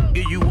real, I'm gonna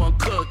give you one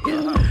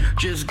cooking.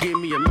 Just give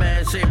me a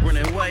mask, apron,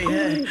 and white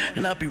hat,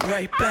 and I'll be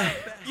right back.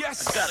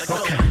 Yes. I gotta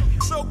go. Okay.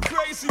 So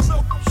crazy,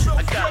 so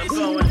I gotta crazy,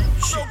 go.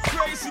 so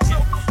crazy,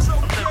 so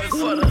crazy.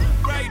 For the,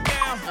 right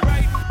now,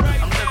 right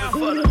I'm living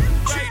for the,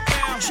 right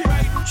now,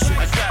 right.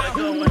 I gotta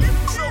go.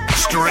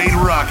 Straight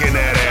rockin'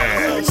 that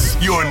ass.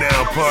 You're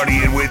now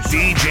partying with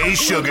DJ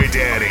Sugar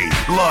Daddy,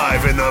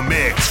 live in the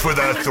mix for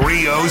the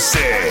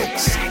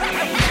 306.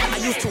 I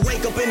used to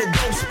wake up in a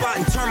dope spot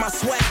and turn my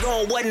swag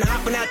on. Wasn't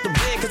hopping out the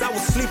bed cause I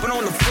was sleeping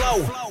on the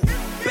floor.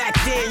 Back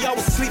then, y'all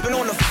was sleeping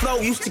on the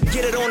floor. Used to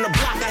get it on the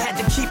block, I had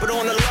to keep it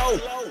on the low.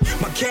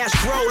 My cash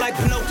grow like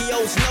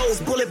Pinocchio's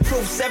nose.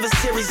 Bulletproof 7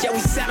 Series, yeah, we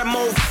sat them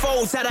on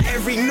foes out of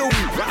every new.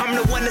 I'm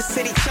the one the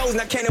city chose,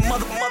 now can't a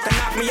mother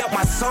knock me out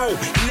my zone.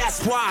 And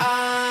that's why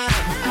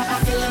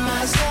I'm feeling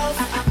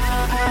myself.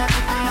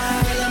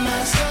 I'm feeling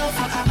myself.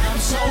 I'm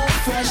so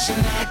fresh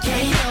and I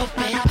can't help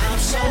it. I'm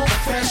so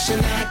fresh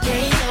and I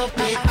can't help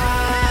it.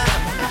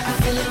 I'm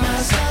feeling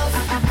myself.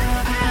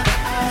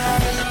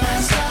 I'm feeling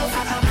myself.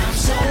 I'm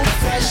so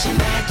fresh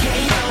and I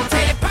can't help it.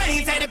 Take the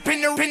pain, take the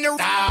pin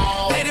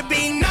down. Let it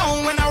be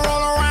known when I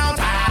roll around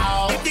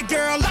town. If your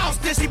girl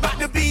lost, then she bout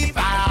to be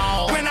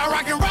foul. When I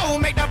rock and roll,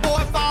 make that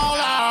boy fall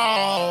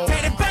out.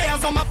 Take the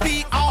bells on my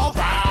feet all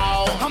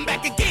proud. I'm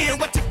back again,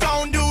 what you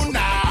gon' do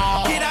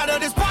now? Get out of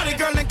this party,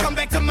 girl, and come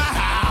back to my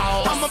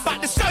house. I'm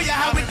about to show you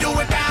how we do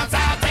it down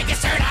south. Take your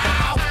shirt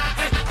out.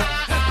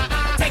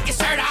 Take your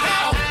shirt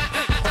out.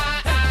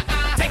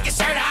 Take your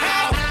shirt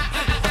out.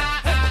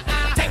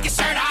 Take your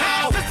shirt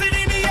out. Twist it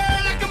in the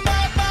air like a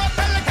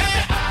motherfucker.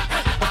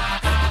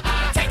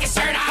 Take your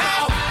shirt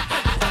out.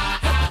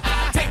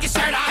 Take your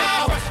shirt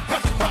out.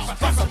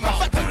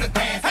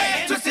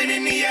 Hey, twist it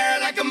in the air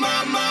like a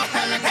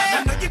motherfucker.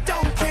 I know you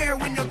don't care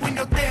when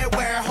you're there.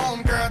 Wear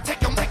home, girl.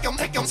 Take your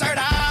shirt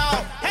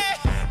out. Hey,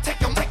 take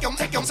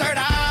your shirt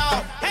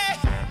out. Hey,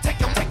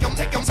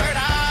 take your shirt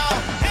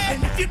out. Hey,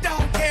 and if you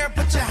don't care,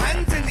 put your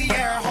hands in the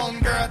air, home,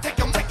 girl. Take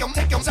your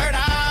shirt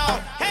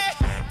out. Hey,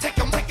 take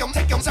your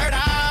shirt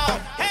out.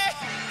 Hey,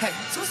 hey,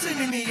 twist it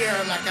in the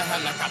air like a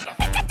helicopter.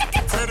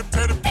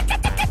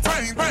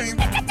 Bang, bang.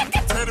 Bang,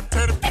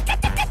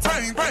 bang.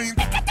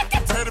 Bang,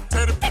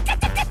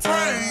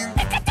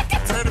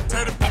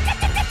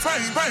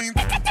 bang.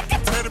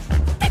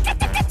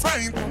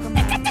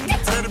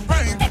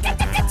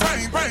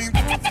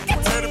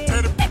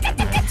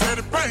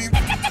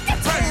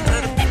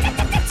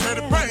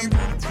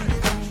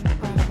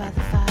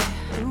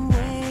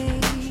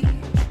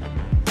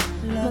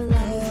 My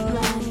love is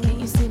blind, can't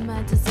you see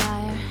my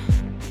desire?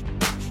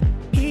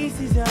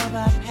 Pieces of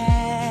our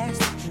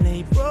past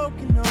lay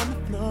broken on the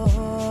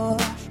floor,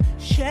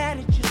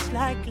 shattered just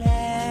like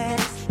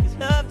glass. 'Cause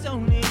love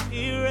don't live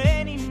here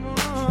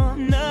anymore.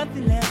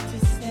 Nothing left to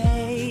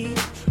say.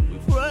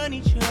 We've run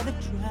each other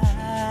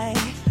dry.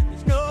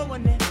 There's no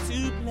one left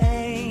to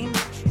blame.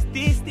 Is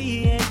this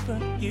the end for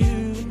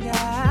you and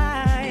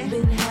I?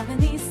 Been having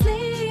these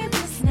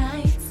sleepless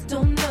nights,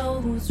 don't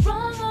know who's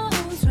wrong or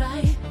who's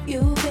right.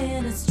 You've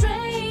been a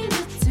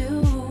stranger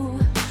too.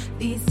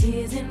 These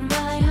tears in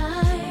my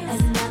eyes,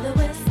 and now that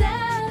we're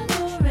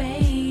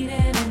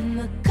separated and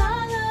the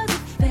colors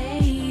are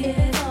faded,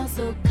 it's all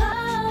so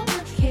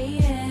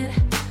complicated.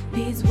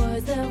 These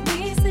words that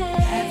we say,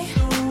 that's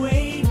the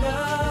way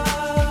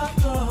love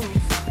goes.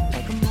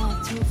 like a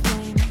moth to a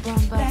flame,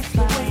 burned by That's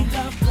the way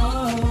fire. love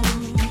goes.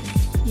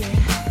 Yeah,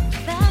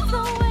 that's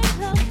the way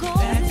love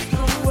goes. That's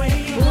the way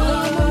Boy,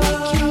 I'ma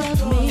make you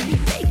love me,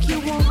 make you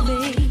want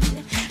me,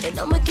 and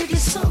I'ma give you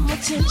some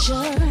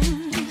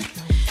attention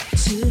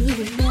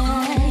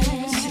tonight.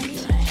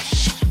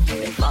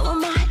 Follow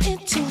my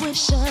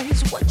intuitions,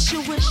 what you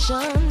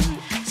wishing?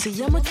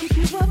 See, I'ma keep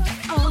you up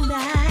all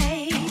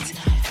night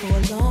for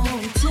a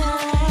long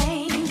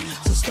time.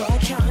 So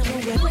start counting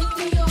away. Wake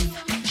me up,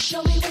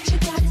 show me what you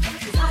got,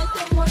 'cause I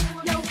don't want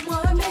no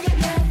more minute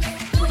left.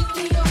 Wake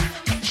me up,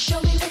 show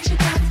me what you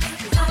got,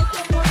 'cause I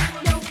don't want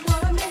no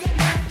more minute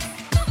left.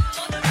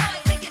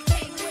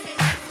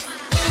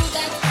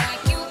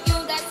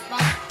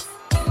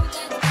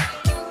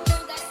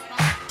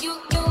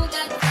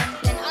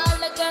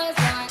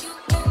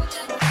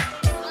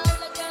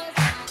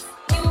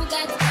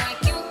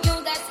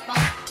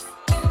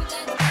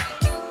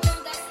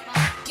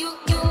 You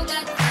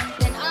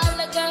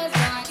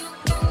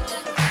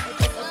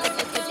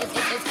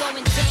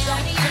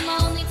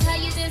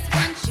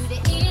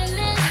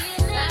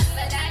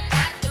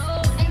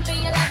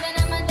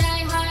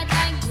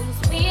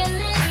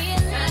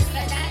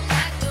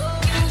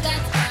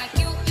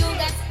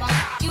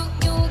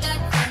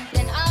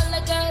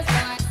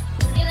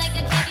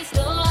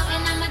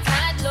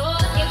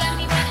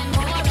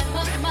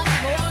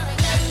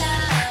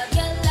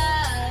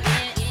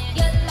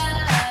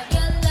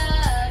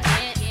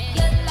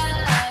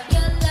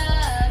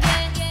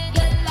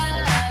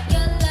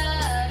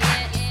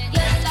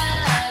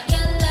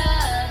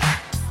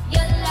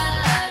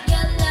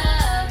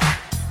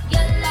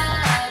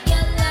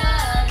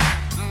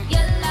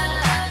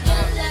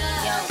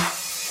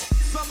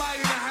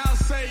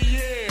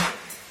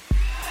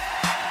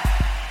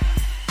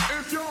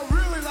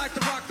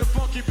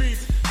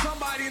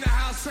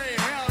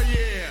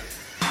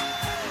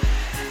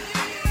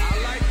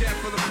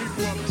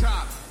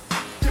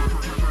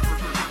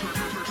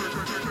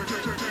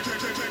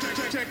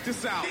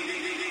South.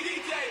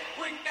 DJ,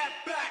 bring that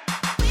back.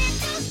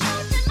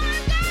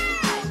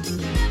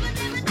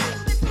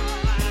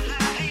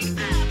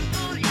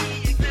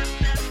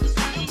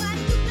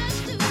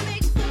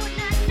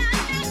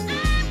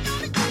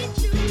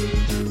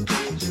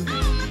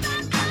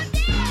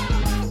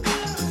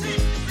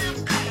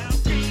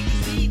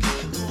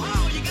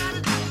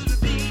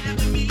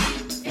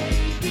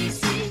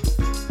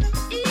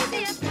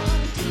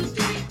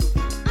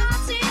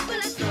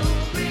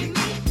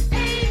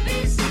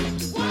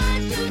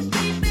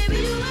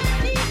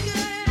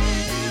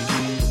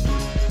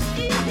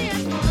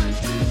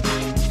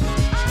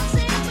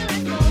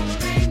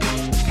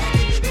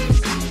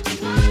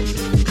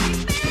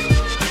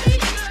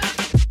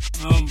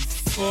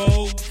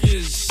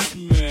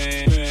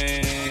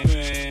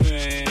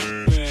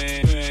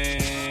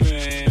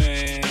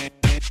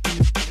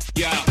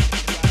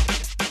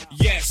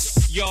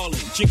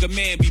 Jigga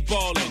man be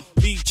ballin',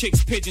 leave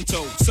chicks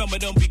pigeon-toed, some of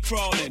them be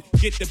crawling.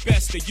 Get the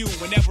best of you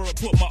whenever I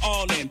put my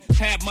all in.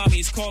 Have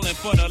mommies calling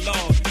for the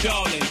lawn,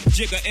 darling.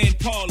 Jigga and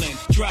Paulin',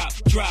 drop,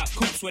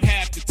 coops with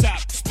half the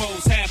top,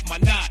 expose half my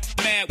knot.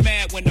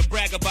 Mad when I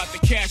brag about the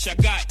cash I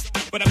got,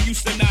 but I'm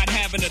used to not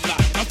having a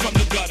lot. I'm from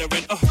the gutter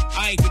and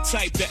I ain't the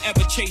type to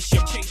ever chase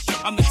you.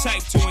 I'm the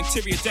type to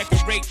interior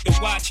decorate the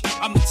watch.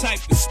 I'm the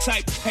type that's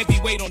type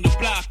heavyweight on the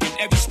block in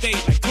every state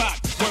like clock.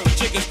 Word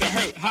jiggers to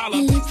hurt, holla.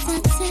 Your lips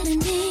are telling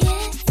me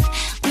yes,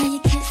 while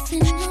you're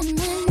kissing on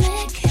my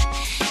neck,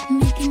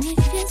 making me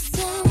feel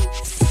so.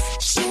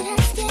 Should I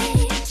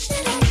stay?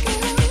 Should I go?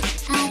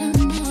 I don't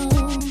know.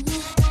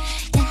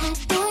 Your hot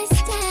boy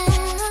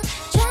style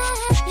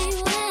drives me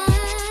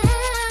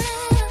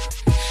wild,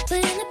 but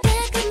in the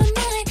back of my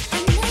mind, I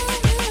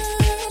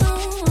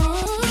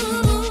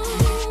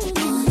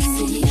wanna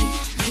see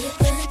how you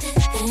put that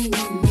thing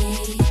on me.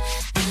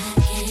 I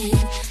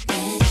can't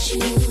let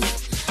you.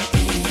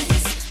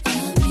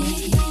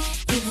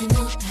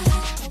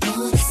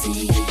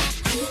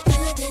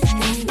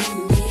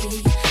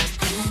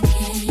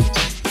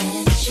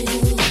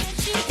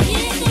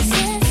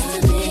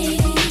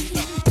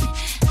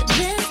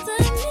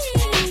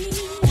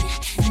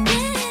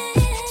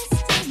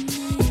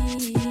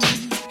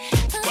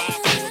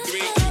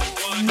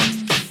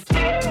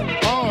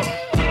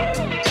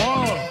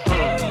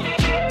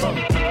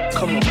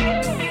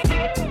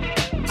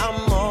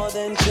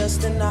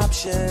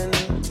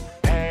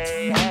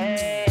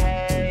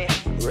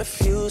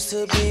 Refuse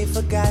to be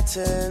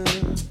forgotten.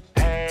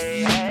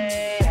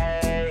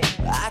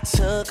 I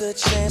took a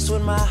chance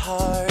with my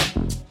heart,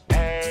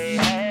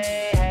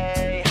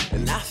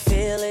 and I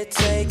feel it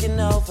taking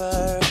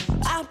over.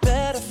 I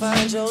better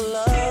find your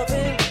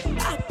loving.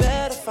 I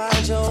better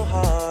find your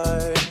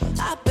heart.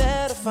 I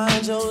better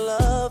find your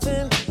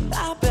loving.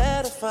 I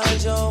better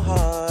find your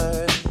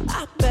heart.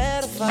 I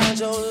better find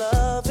your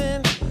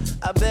loving.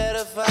 I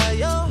better find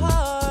your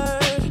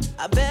heart.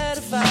 I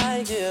better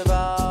find give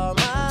all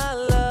my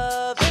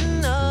love,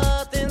 and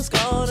nothing's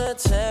gonna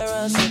tear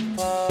us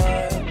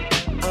apart.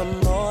 I'm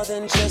more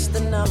than just a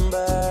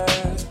number.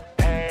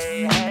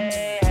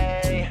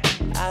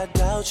 I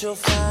doubt you'll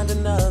find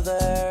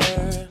another.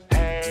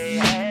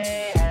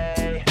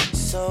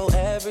 So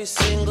every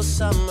single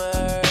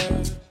summer,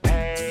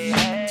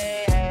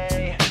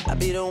 I'll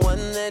be the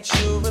one that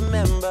you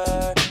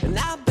remember. And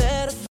I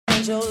better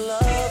find your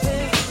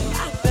loving.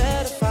 I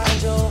better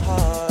find your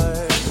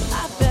heart.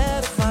 I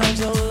better find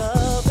your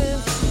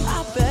loving.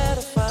 I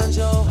better find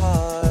your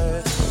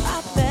heart.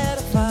 I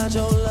better find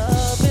your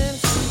loving.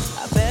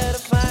 I better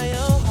find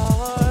your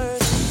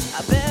heart.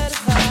 I better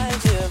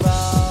find give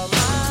all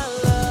my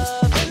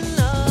love, and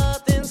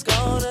nothing's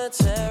gonna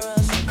tear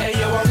us. Hey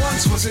yo, I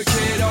once was a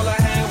kid, all I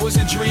had was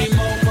a dream.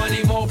 More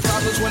money, more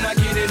problems. When I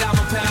get it,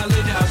 I'ma pile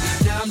it up.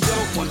 Now I'm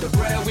dope on the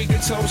bread we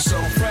can toast, so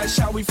fresh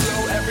how we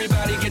flow.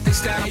 Everybody get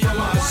this down from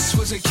us. Once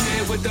was a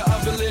kid with the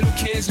other little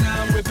kids.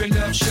 Now I'm ripping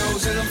up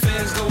shows and them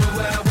fans going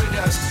wild with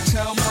us.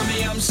 Tell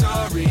mommy I'm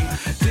sorry.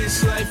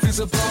 This life is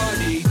a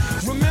party.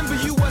 Remember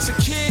you was a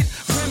kid.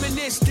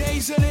 Reminisce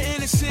days of the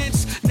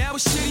innocence. Now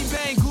it's shitty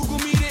bang. Google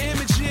me the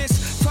images.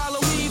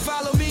 Follow me.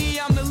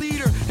 I'm the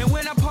leader. And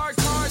when I park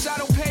cars, I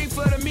don't pay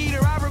for the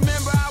meter. I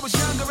remember I was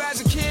younger as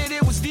a kid.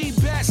 It was the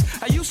best.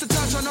 I used to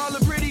touch on all the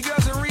pretty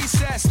girls in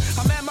recess.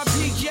 I'm at my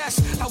peak,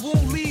 yes. I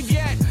won't leave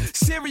yet.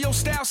 Cereal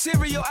style,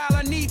 cereal aisle,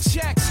 I need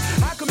checks.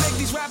 I can make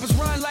these rappers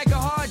run like a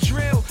hard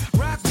drill.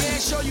 Rock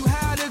band, show you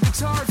how the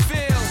guitar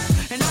feel.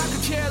 And I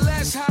could care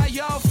less how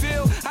y'all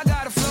feel. I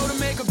got a flow to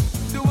make a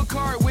do a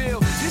cartwheel.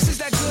 This is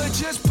that good,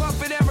 just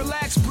pump it and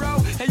relax, bro.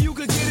 And you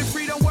could get it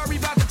free, don't worry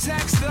about the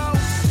tax, though.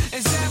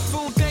 And Zap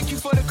Food, thank you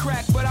for the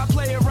crack. But I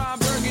play around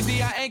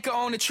Burgundy, I anchor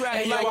on the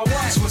track. Hey, like yo, I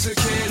once was a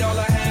kid, all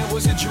I had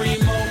was a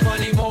dream. More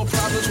money, more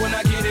problems. When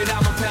I get it,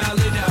 I'ma pile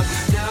it up.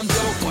 Now I'm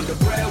dope on the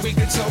bread we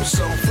can toast,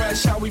 so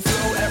fresh how we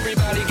flow.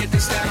 Everybody get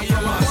this down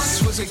from us.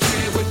 Once was a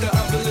kid with the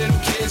other little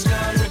kids. Now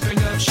I'm ripping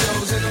up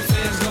shows and the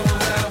fans going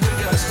wild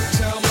with us.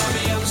 Tell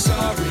mommy I'm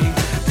sorry.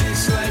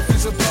 This life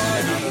is a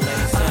party.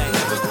 I'm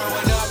never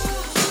growing up.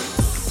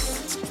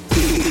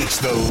 It's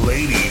the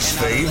ladies'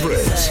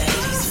 favorite.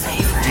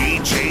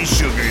 DJ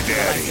Sugar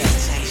Daddy.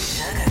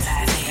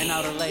 And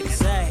all the ladies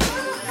say,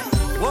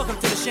 welcome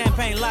to the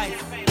champagne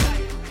life,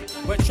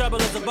 where trouble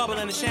is a bubble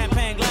in a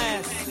champagne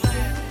glass.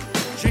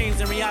 Dreams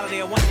and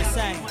reality are one and the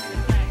same.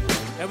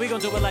 And we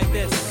gonna do it like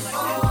this.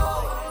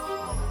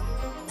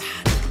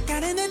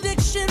 Got an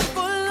addiction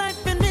for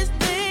life in this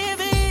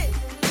baby.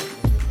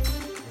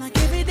 Like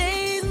every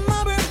day is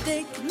my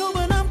birthday, no,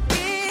 but I'm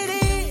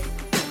getting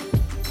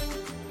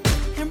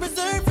and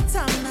reserved for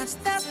time,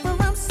 that's where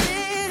I'm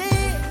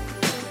sitting.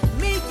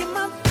 Me and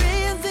my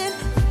friends in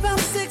about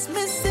 6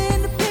 Miss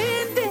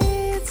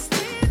Independence.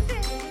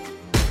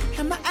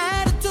 And my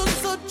attitude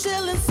so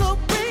chill and so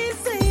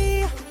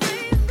breezy.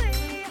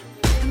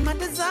 And my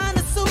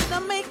designer suit, I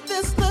make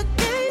this look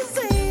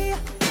easy.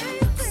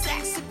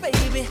 Sexy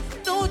baby,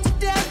 don't you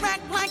dare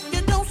act like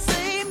you don't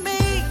see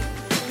me.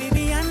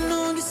 Baby, I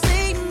know you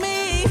see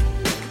me.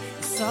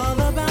 It's all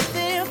about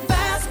their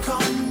fast car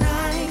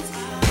nights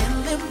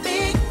and the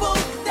big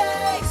boat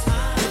days.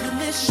 Living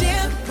this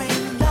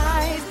champagne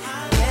life,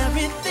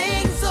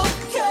 everything's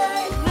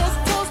okay. Let's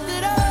toast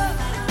it up.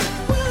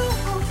 Woo,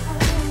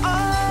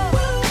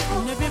 oh,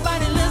 and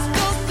everybody, let's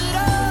toast it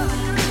up.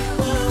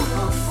 Woo,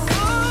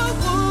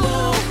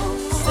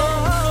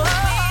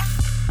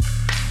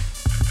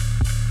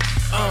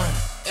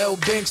 L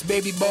Banks,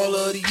 baby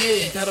baller of the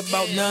year. Got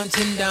about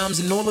 9-10 dimes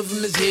and all of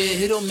them is here.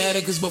 It don't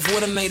matter cause before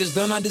the night is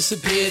done I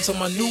disappeared. So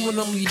my new one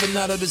I'm leaving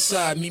out of the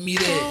side. Meet me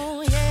there.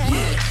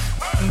 Yeah.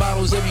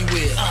 Bottles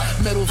everywhere.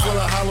 Metal full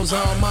of hollows,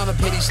 I don't mind a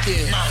petty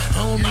stare. I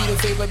don't need a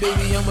favor,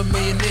 baby, I'm a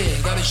millionaire.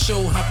 Got a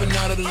show hopping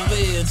out of the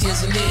lid,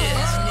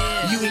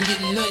 Tanzania. You ain't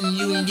getting nothing,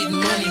 you ain't getting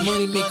money.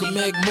 Money make a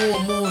mag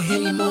more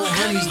Henny, more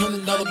honeys.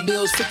 $100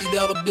 bills,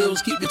 $50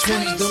 bills, keep your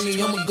 20s, dummy.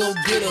 I'ma go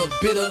get a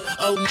bitter,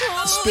 oh,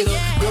 spitter.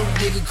 Gold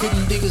digger,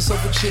 couldn't dig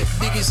herself a chip.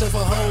 Dig yourself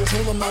a hole,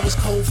 told him I was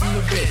cold from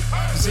the bed.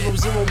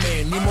 0-0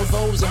 man, need more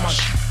V's in my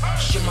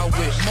shit, my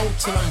whip. More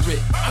till I'm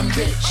rich, I'm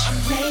rich.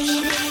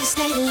 Ladies,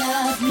 they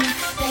love me.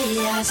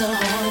 They eyes are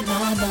on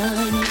my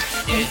money.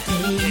 They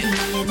pay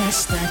me and I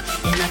stunt,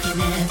 and I can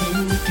have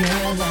any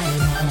girl I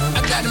want.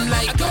 I got 'em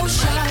like, go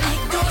shawty,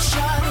 go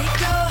shawty,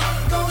 go,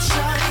 go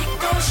shawty,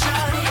 go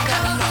shawty, go,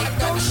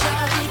 go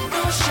shawty,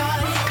 go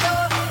shawty, go.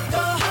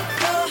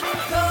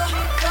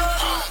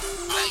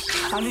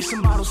 I need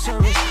some bottle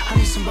service. I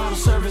need some bottle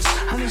service.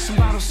 I need some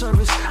bottle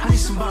service. I need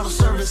some bottle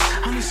service.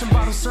 I need some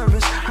bottle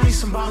service. I need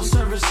some bottle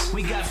service.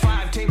 We got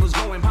 5 tables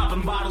going,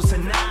 popping bottles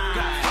tonight.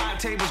 Got 5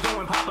 tables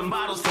going, popping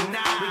bottles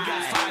tonight. We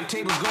got 5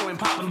 tables going,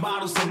 popping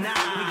bottles tonight.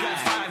 We got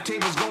 5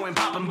 tables going,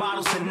 popping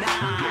bottles tonight.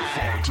 We got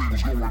 5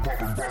 tables going,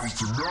 popping bottles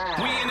tonight.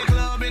 We in the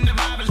club and the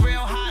vibe is real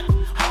hot.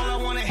 All I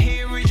wanna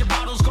hear is your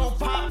bottles go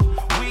pop.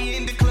 We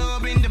in the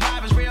club and the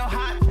vibe is real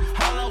hot.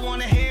 All I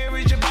wanna hear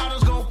is your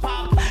bottles go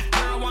pop.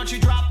 Girl, why don't you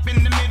drop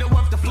in the middle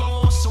of the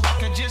floor so I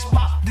can just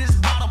pop this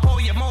bottle, pour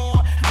you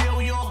more.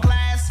 Fill your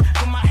glass,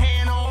 put my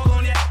hand all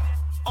on you.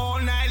 All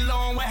night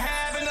long, we're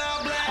having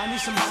a blast. I need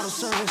some bottle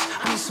service.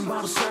 I need some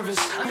bottle service.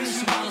 I need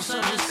some bottle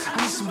service.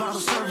 I need some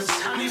bottle service.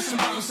 I need some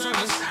bottle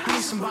service. I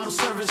need some bottle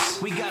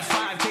service. We got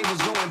 5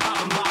 tables going,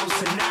 popping bottles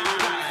tonight.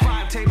 Got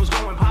 5 tables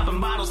going, popping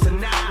bottles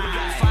tonight. We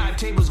got 5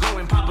 tables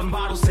going, popping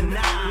bottles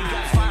tonight. We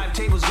got 5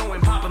 tables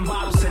going, popping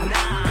bottles tonight.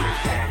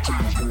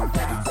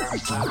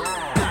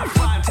 Got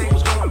 5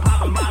 tables going,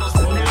 popping bottles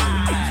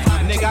tonight.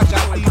 Nigga, I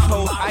got these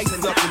hoes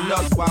iced up and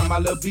nuts while my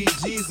little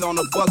BG's on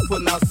the bus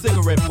putting out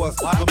cigarette butts.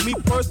 But me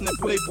personally,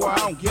 playboy, I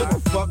don't give a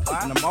fuck.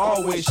 And I'm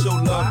always show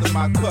love to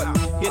my cut.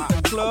 Hit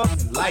the club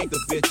and light the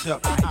bitch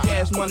up.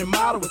 Cash money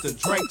model with a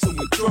drink till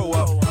we throw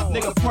up.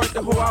 Nigga, perk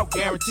the hoe out,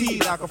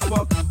 guaranteed I can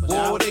fuck.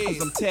 Boy, days,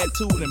 I'm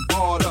tattooed and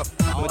barred up.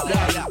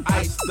 Medallion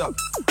iced up.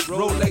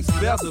 Rolex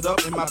bezeled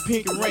up and my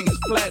pinky ring is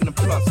platinum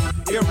plus.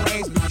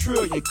 Earrings be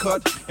trillion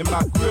cut and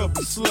my grill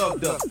be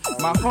slugged up.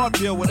 My heart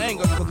filled with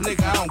anger cause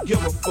nigga, I don't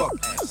give a fuck.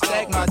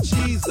 Stack my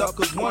cheese up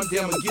cause one day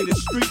I'ma get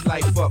his street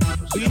life up.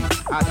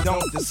 Beef, I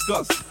don't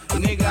discuss.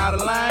 Nigga out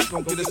of line,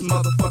 gon' get his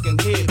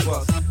motherfucking head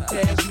bust.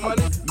 Cash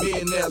money,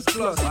 millionaires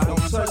plus. Don't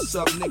touch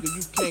up, nigga,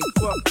 you can't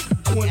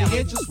fuck. 20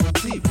 inches with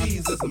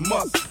TVs is a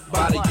must.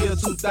 By the year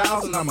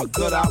 2000, I'ma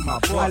gut out my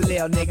butt. One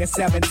little nigga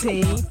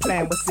 17,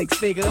 playing with 6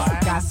 figures.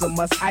 Got so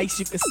much ice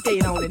you can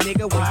skate on it,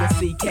 nigga. When you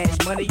see cash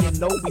money, you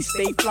know we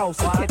stay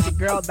flossing. Catch a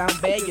girl down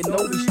bad, you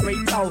know we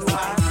straight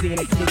tossing. Seen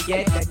a kid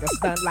yet that can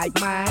stunt like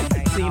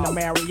mine. Seen a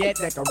Marriott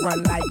that can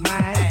run like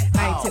mine.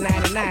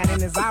 1999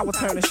 and his hour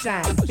turn to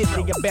shine.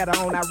 50 or better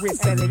on our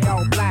wrist and it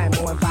all blind.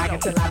 More vodka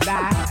till I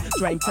die,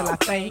 drink till I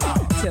faint.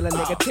 Till a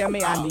nigga tell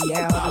me I need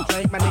alcohol to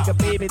drink. My nigga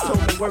baby told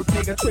me work,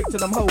 nigga trick to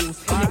them hoes.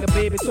 Nigga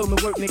baby told me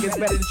work, niggas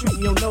better than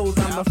treating your nose.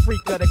 I'm the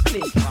freak of the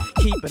clique.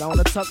 Keep it on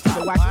the tuck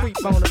so I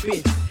creep on a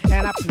bitch.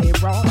 And I play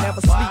raw,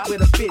 never sleep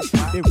with a bitch.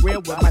 Been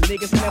real with my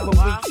niggas, never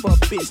weak for a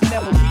bitch.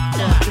 Never weak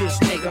for a bitch,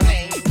 nigga.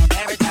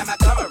 Every time I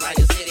come around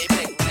your city,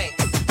 blink, blink,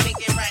 blink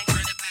it right.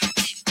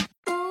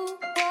 Ooh,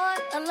 boy,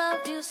 I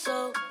love you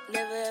so.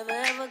 Never, ever,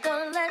 ever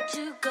gonna let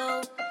you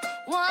go.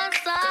 Once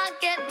I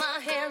get my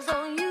hands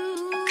on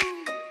you.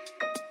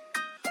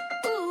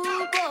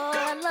 Ooh, boy,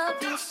 I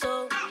love you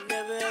so.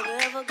 Never, ever,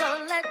 ever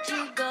gonna let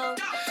you go.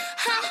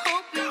 I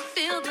hope you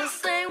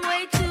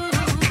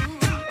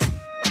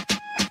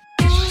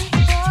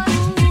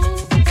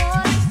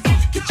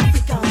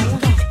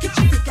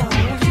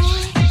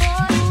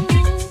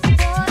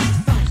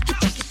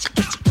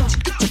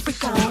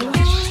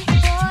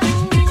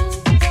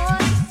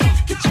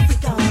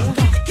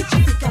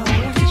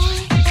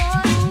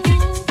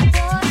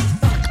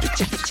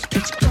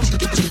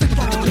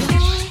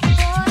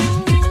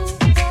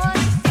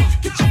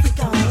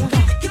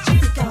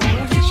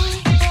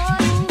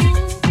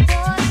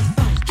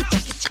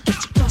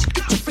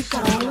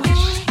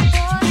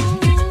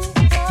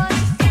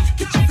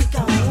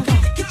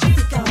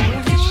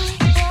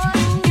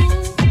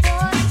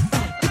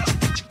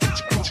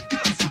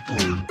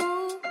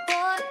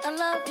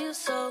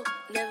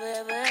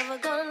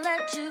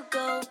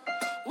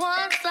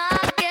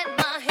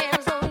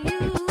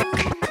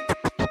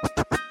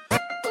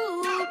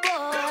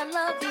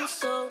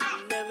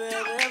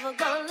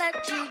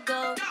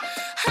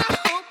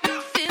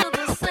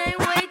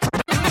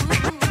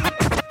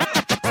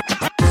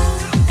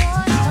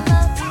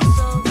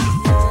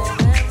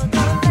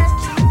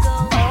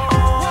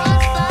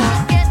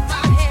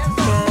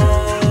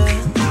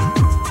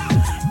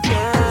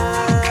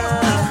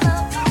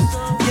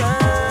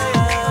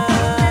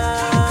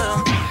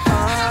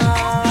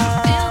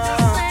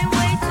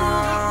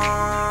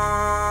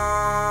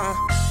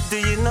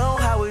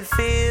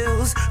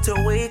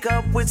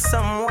with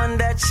someone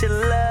that you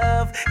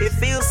love, it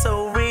feels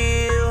so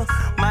real.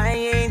 My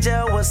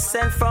angel was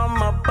sent from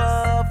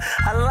above.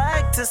 I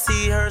like to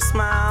see her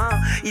smile,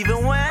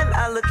 even when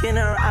I look in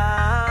her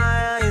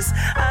eyes.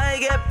 I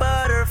get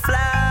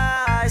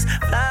butterflies,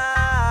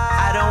 fly.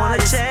 I don't wanna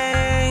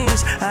change,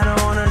 I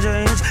don't wanna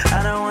change,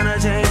 I don't wanna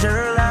change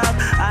her love.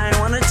 I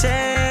wanna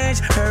change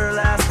her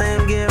last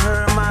name, give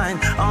her mine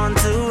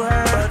onto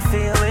her. But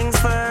feelings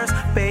first,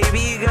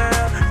 baby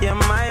girl, you're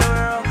my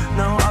world,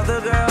 no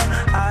other girl.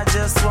 I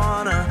just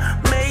wanna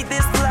make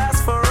this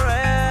last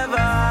forever.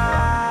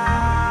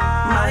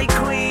 My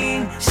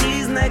queen,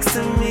 she's next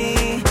to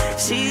me,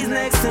 she's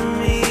next to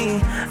me.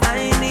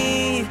 I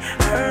need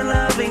her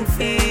loving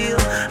feel,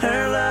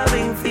 her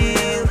loving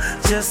feel.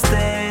 Just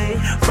stay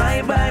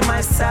right by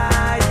my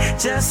side,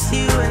 just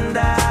you and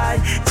I,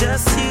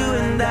 just you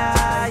and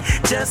I,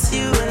 just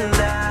you and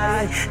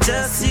I,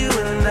 just you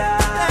and I.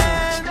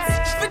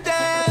 Dance for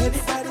dance.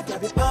 Everybody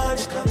grab your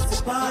body, comes the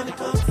party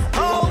comes.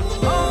 Oh,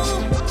 oh.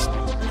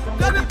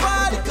 Grab your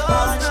body,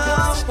 comes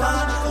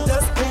now.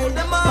 Just pay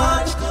them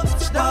on,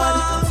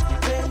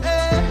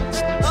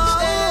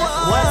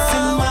 What's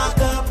in my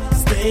cup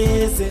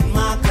stays in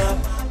my cup.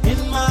 In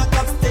my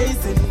cup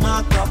stays in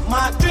my cup.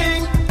 My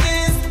drink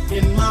is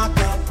in my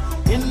cup.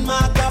 In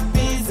my cup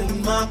is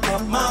in my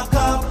cup. My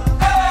cup.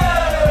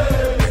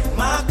 Hey!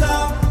 My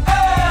cup.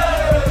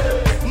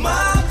 Hey!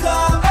 My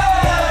cup.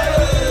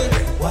 Hey!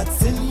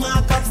 What's in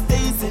my cup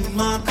stays in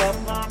my cup.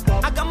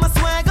 I got my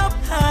swag up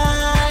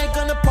high,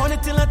 gonna point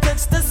it till I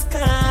touch the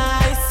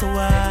sky. So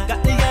I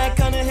got the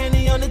icon of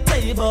Henny on the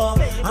table,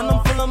 and I'm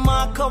full of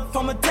my cup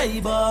from a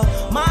table.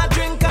 My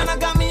drink kinda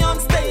got me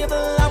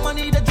unstable. I'ma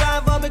need a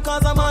driver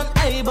because I'm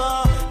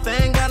unable.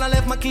 Thank God I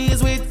left my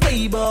keys with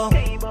table.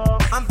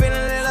 I'm feeling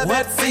a little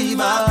bit fever.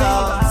 My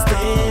cup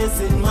stays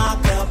in my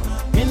cup.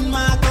 In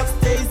my cup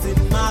stays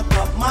in my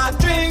cup. My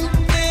drink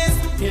is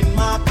in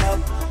my cup.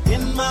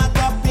 In my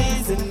cup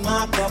is in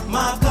my cup.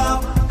 My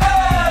cup.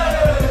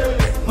 Hey!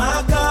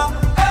 My cup.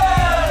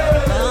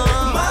 Hey!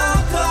 My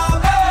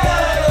cup.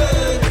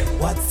 Hey!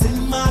 What's in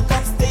my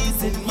cup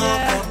stays in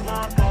my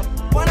cup.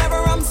 Whatever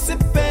I'm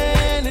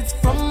sipping, it's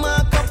from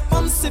my cup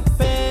I'm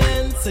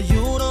sipping. So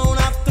you don't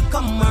have to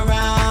come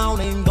around.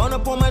 Ain't gonna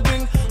pour my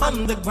drink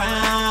on the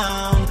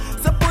ground.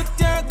 So put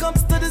your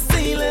cups to the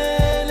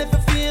ceiling if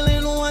you're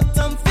feeling what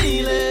I'm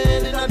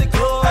feeling. In the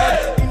cold,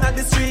 in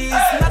the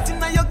streets, not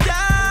in your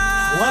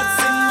car. What's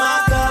in my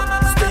cup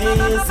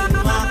stays in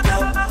my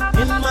cup.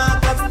 In my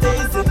cup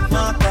stays in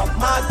my cup.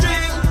 My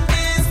drink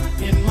is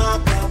in my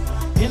cup.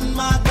 In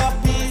my cup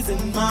is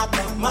in my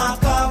cup. My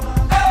cup.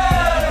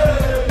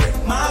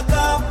 Hey! My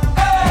cup.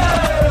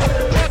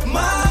 Hey!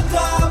 My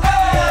cup.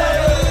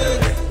 Hey!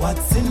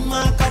 What's in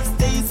my cup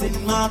stays in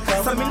my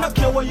cup. So me no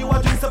care what you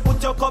are doing, so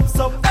put your cups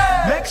up.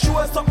 Hey! Make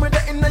sure something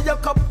there in your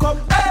cup.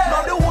 Hey!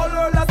 Now the whole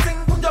world I sing,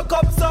 put your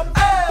cups up.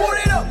 Hey! Put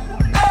it up.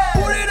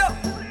 Hey! Put it up.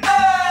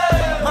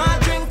 Hey! My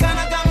drink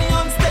kinda got me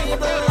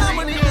unstable.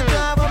 I'ma need a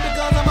driver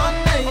because I'm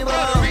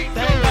unable.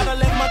 Thank God I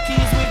left my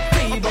keys with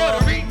people.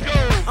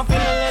 I'm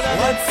feeling a little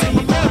what's in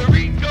Puerto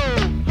Rico.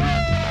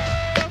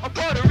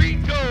 Puerto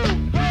Rico.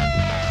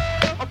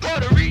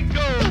 Puerto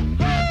Rico.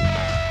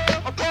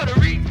 Puerto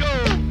Rico.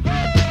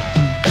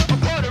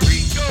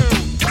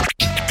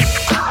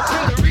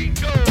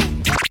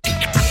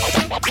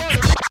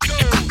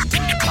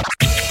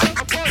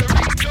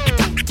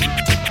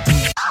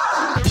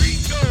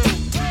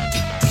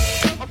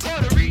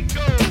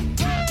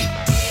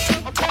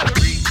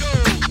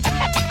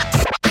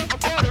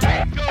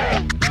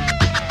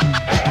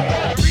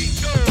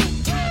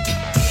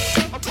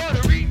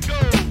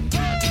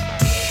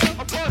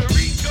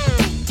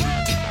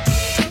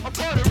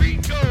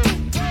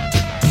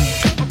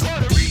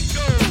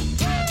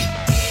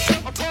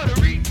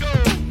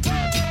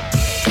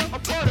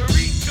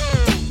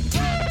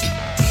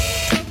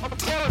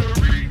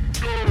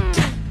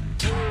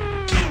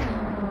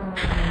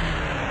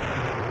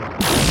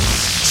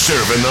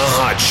 Serving the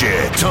hot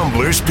shit.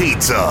 Tumblr's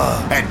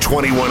Pizza at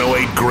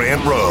 2108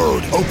 Grant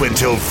Road. Open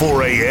till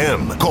 4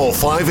 a.m. Call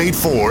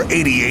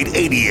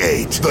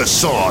 584-8888. The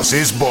sauce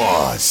is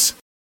boss.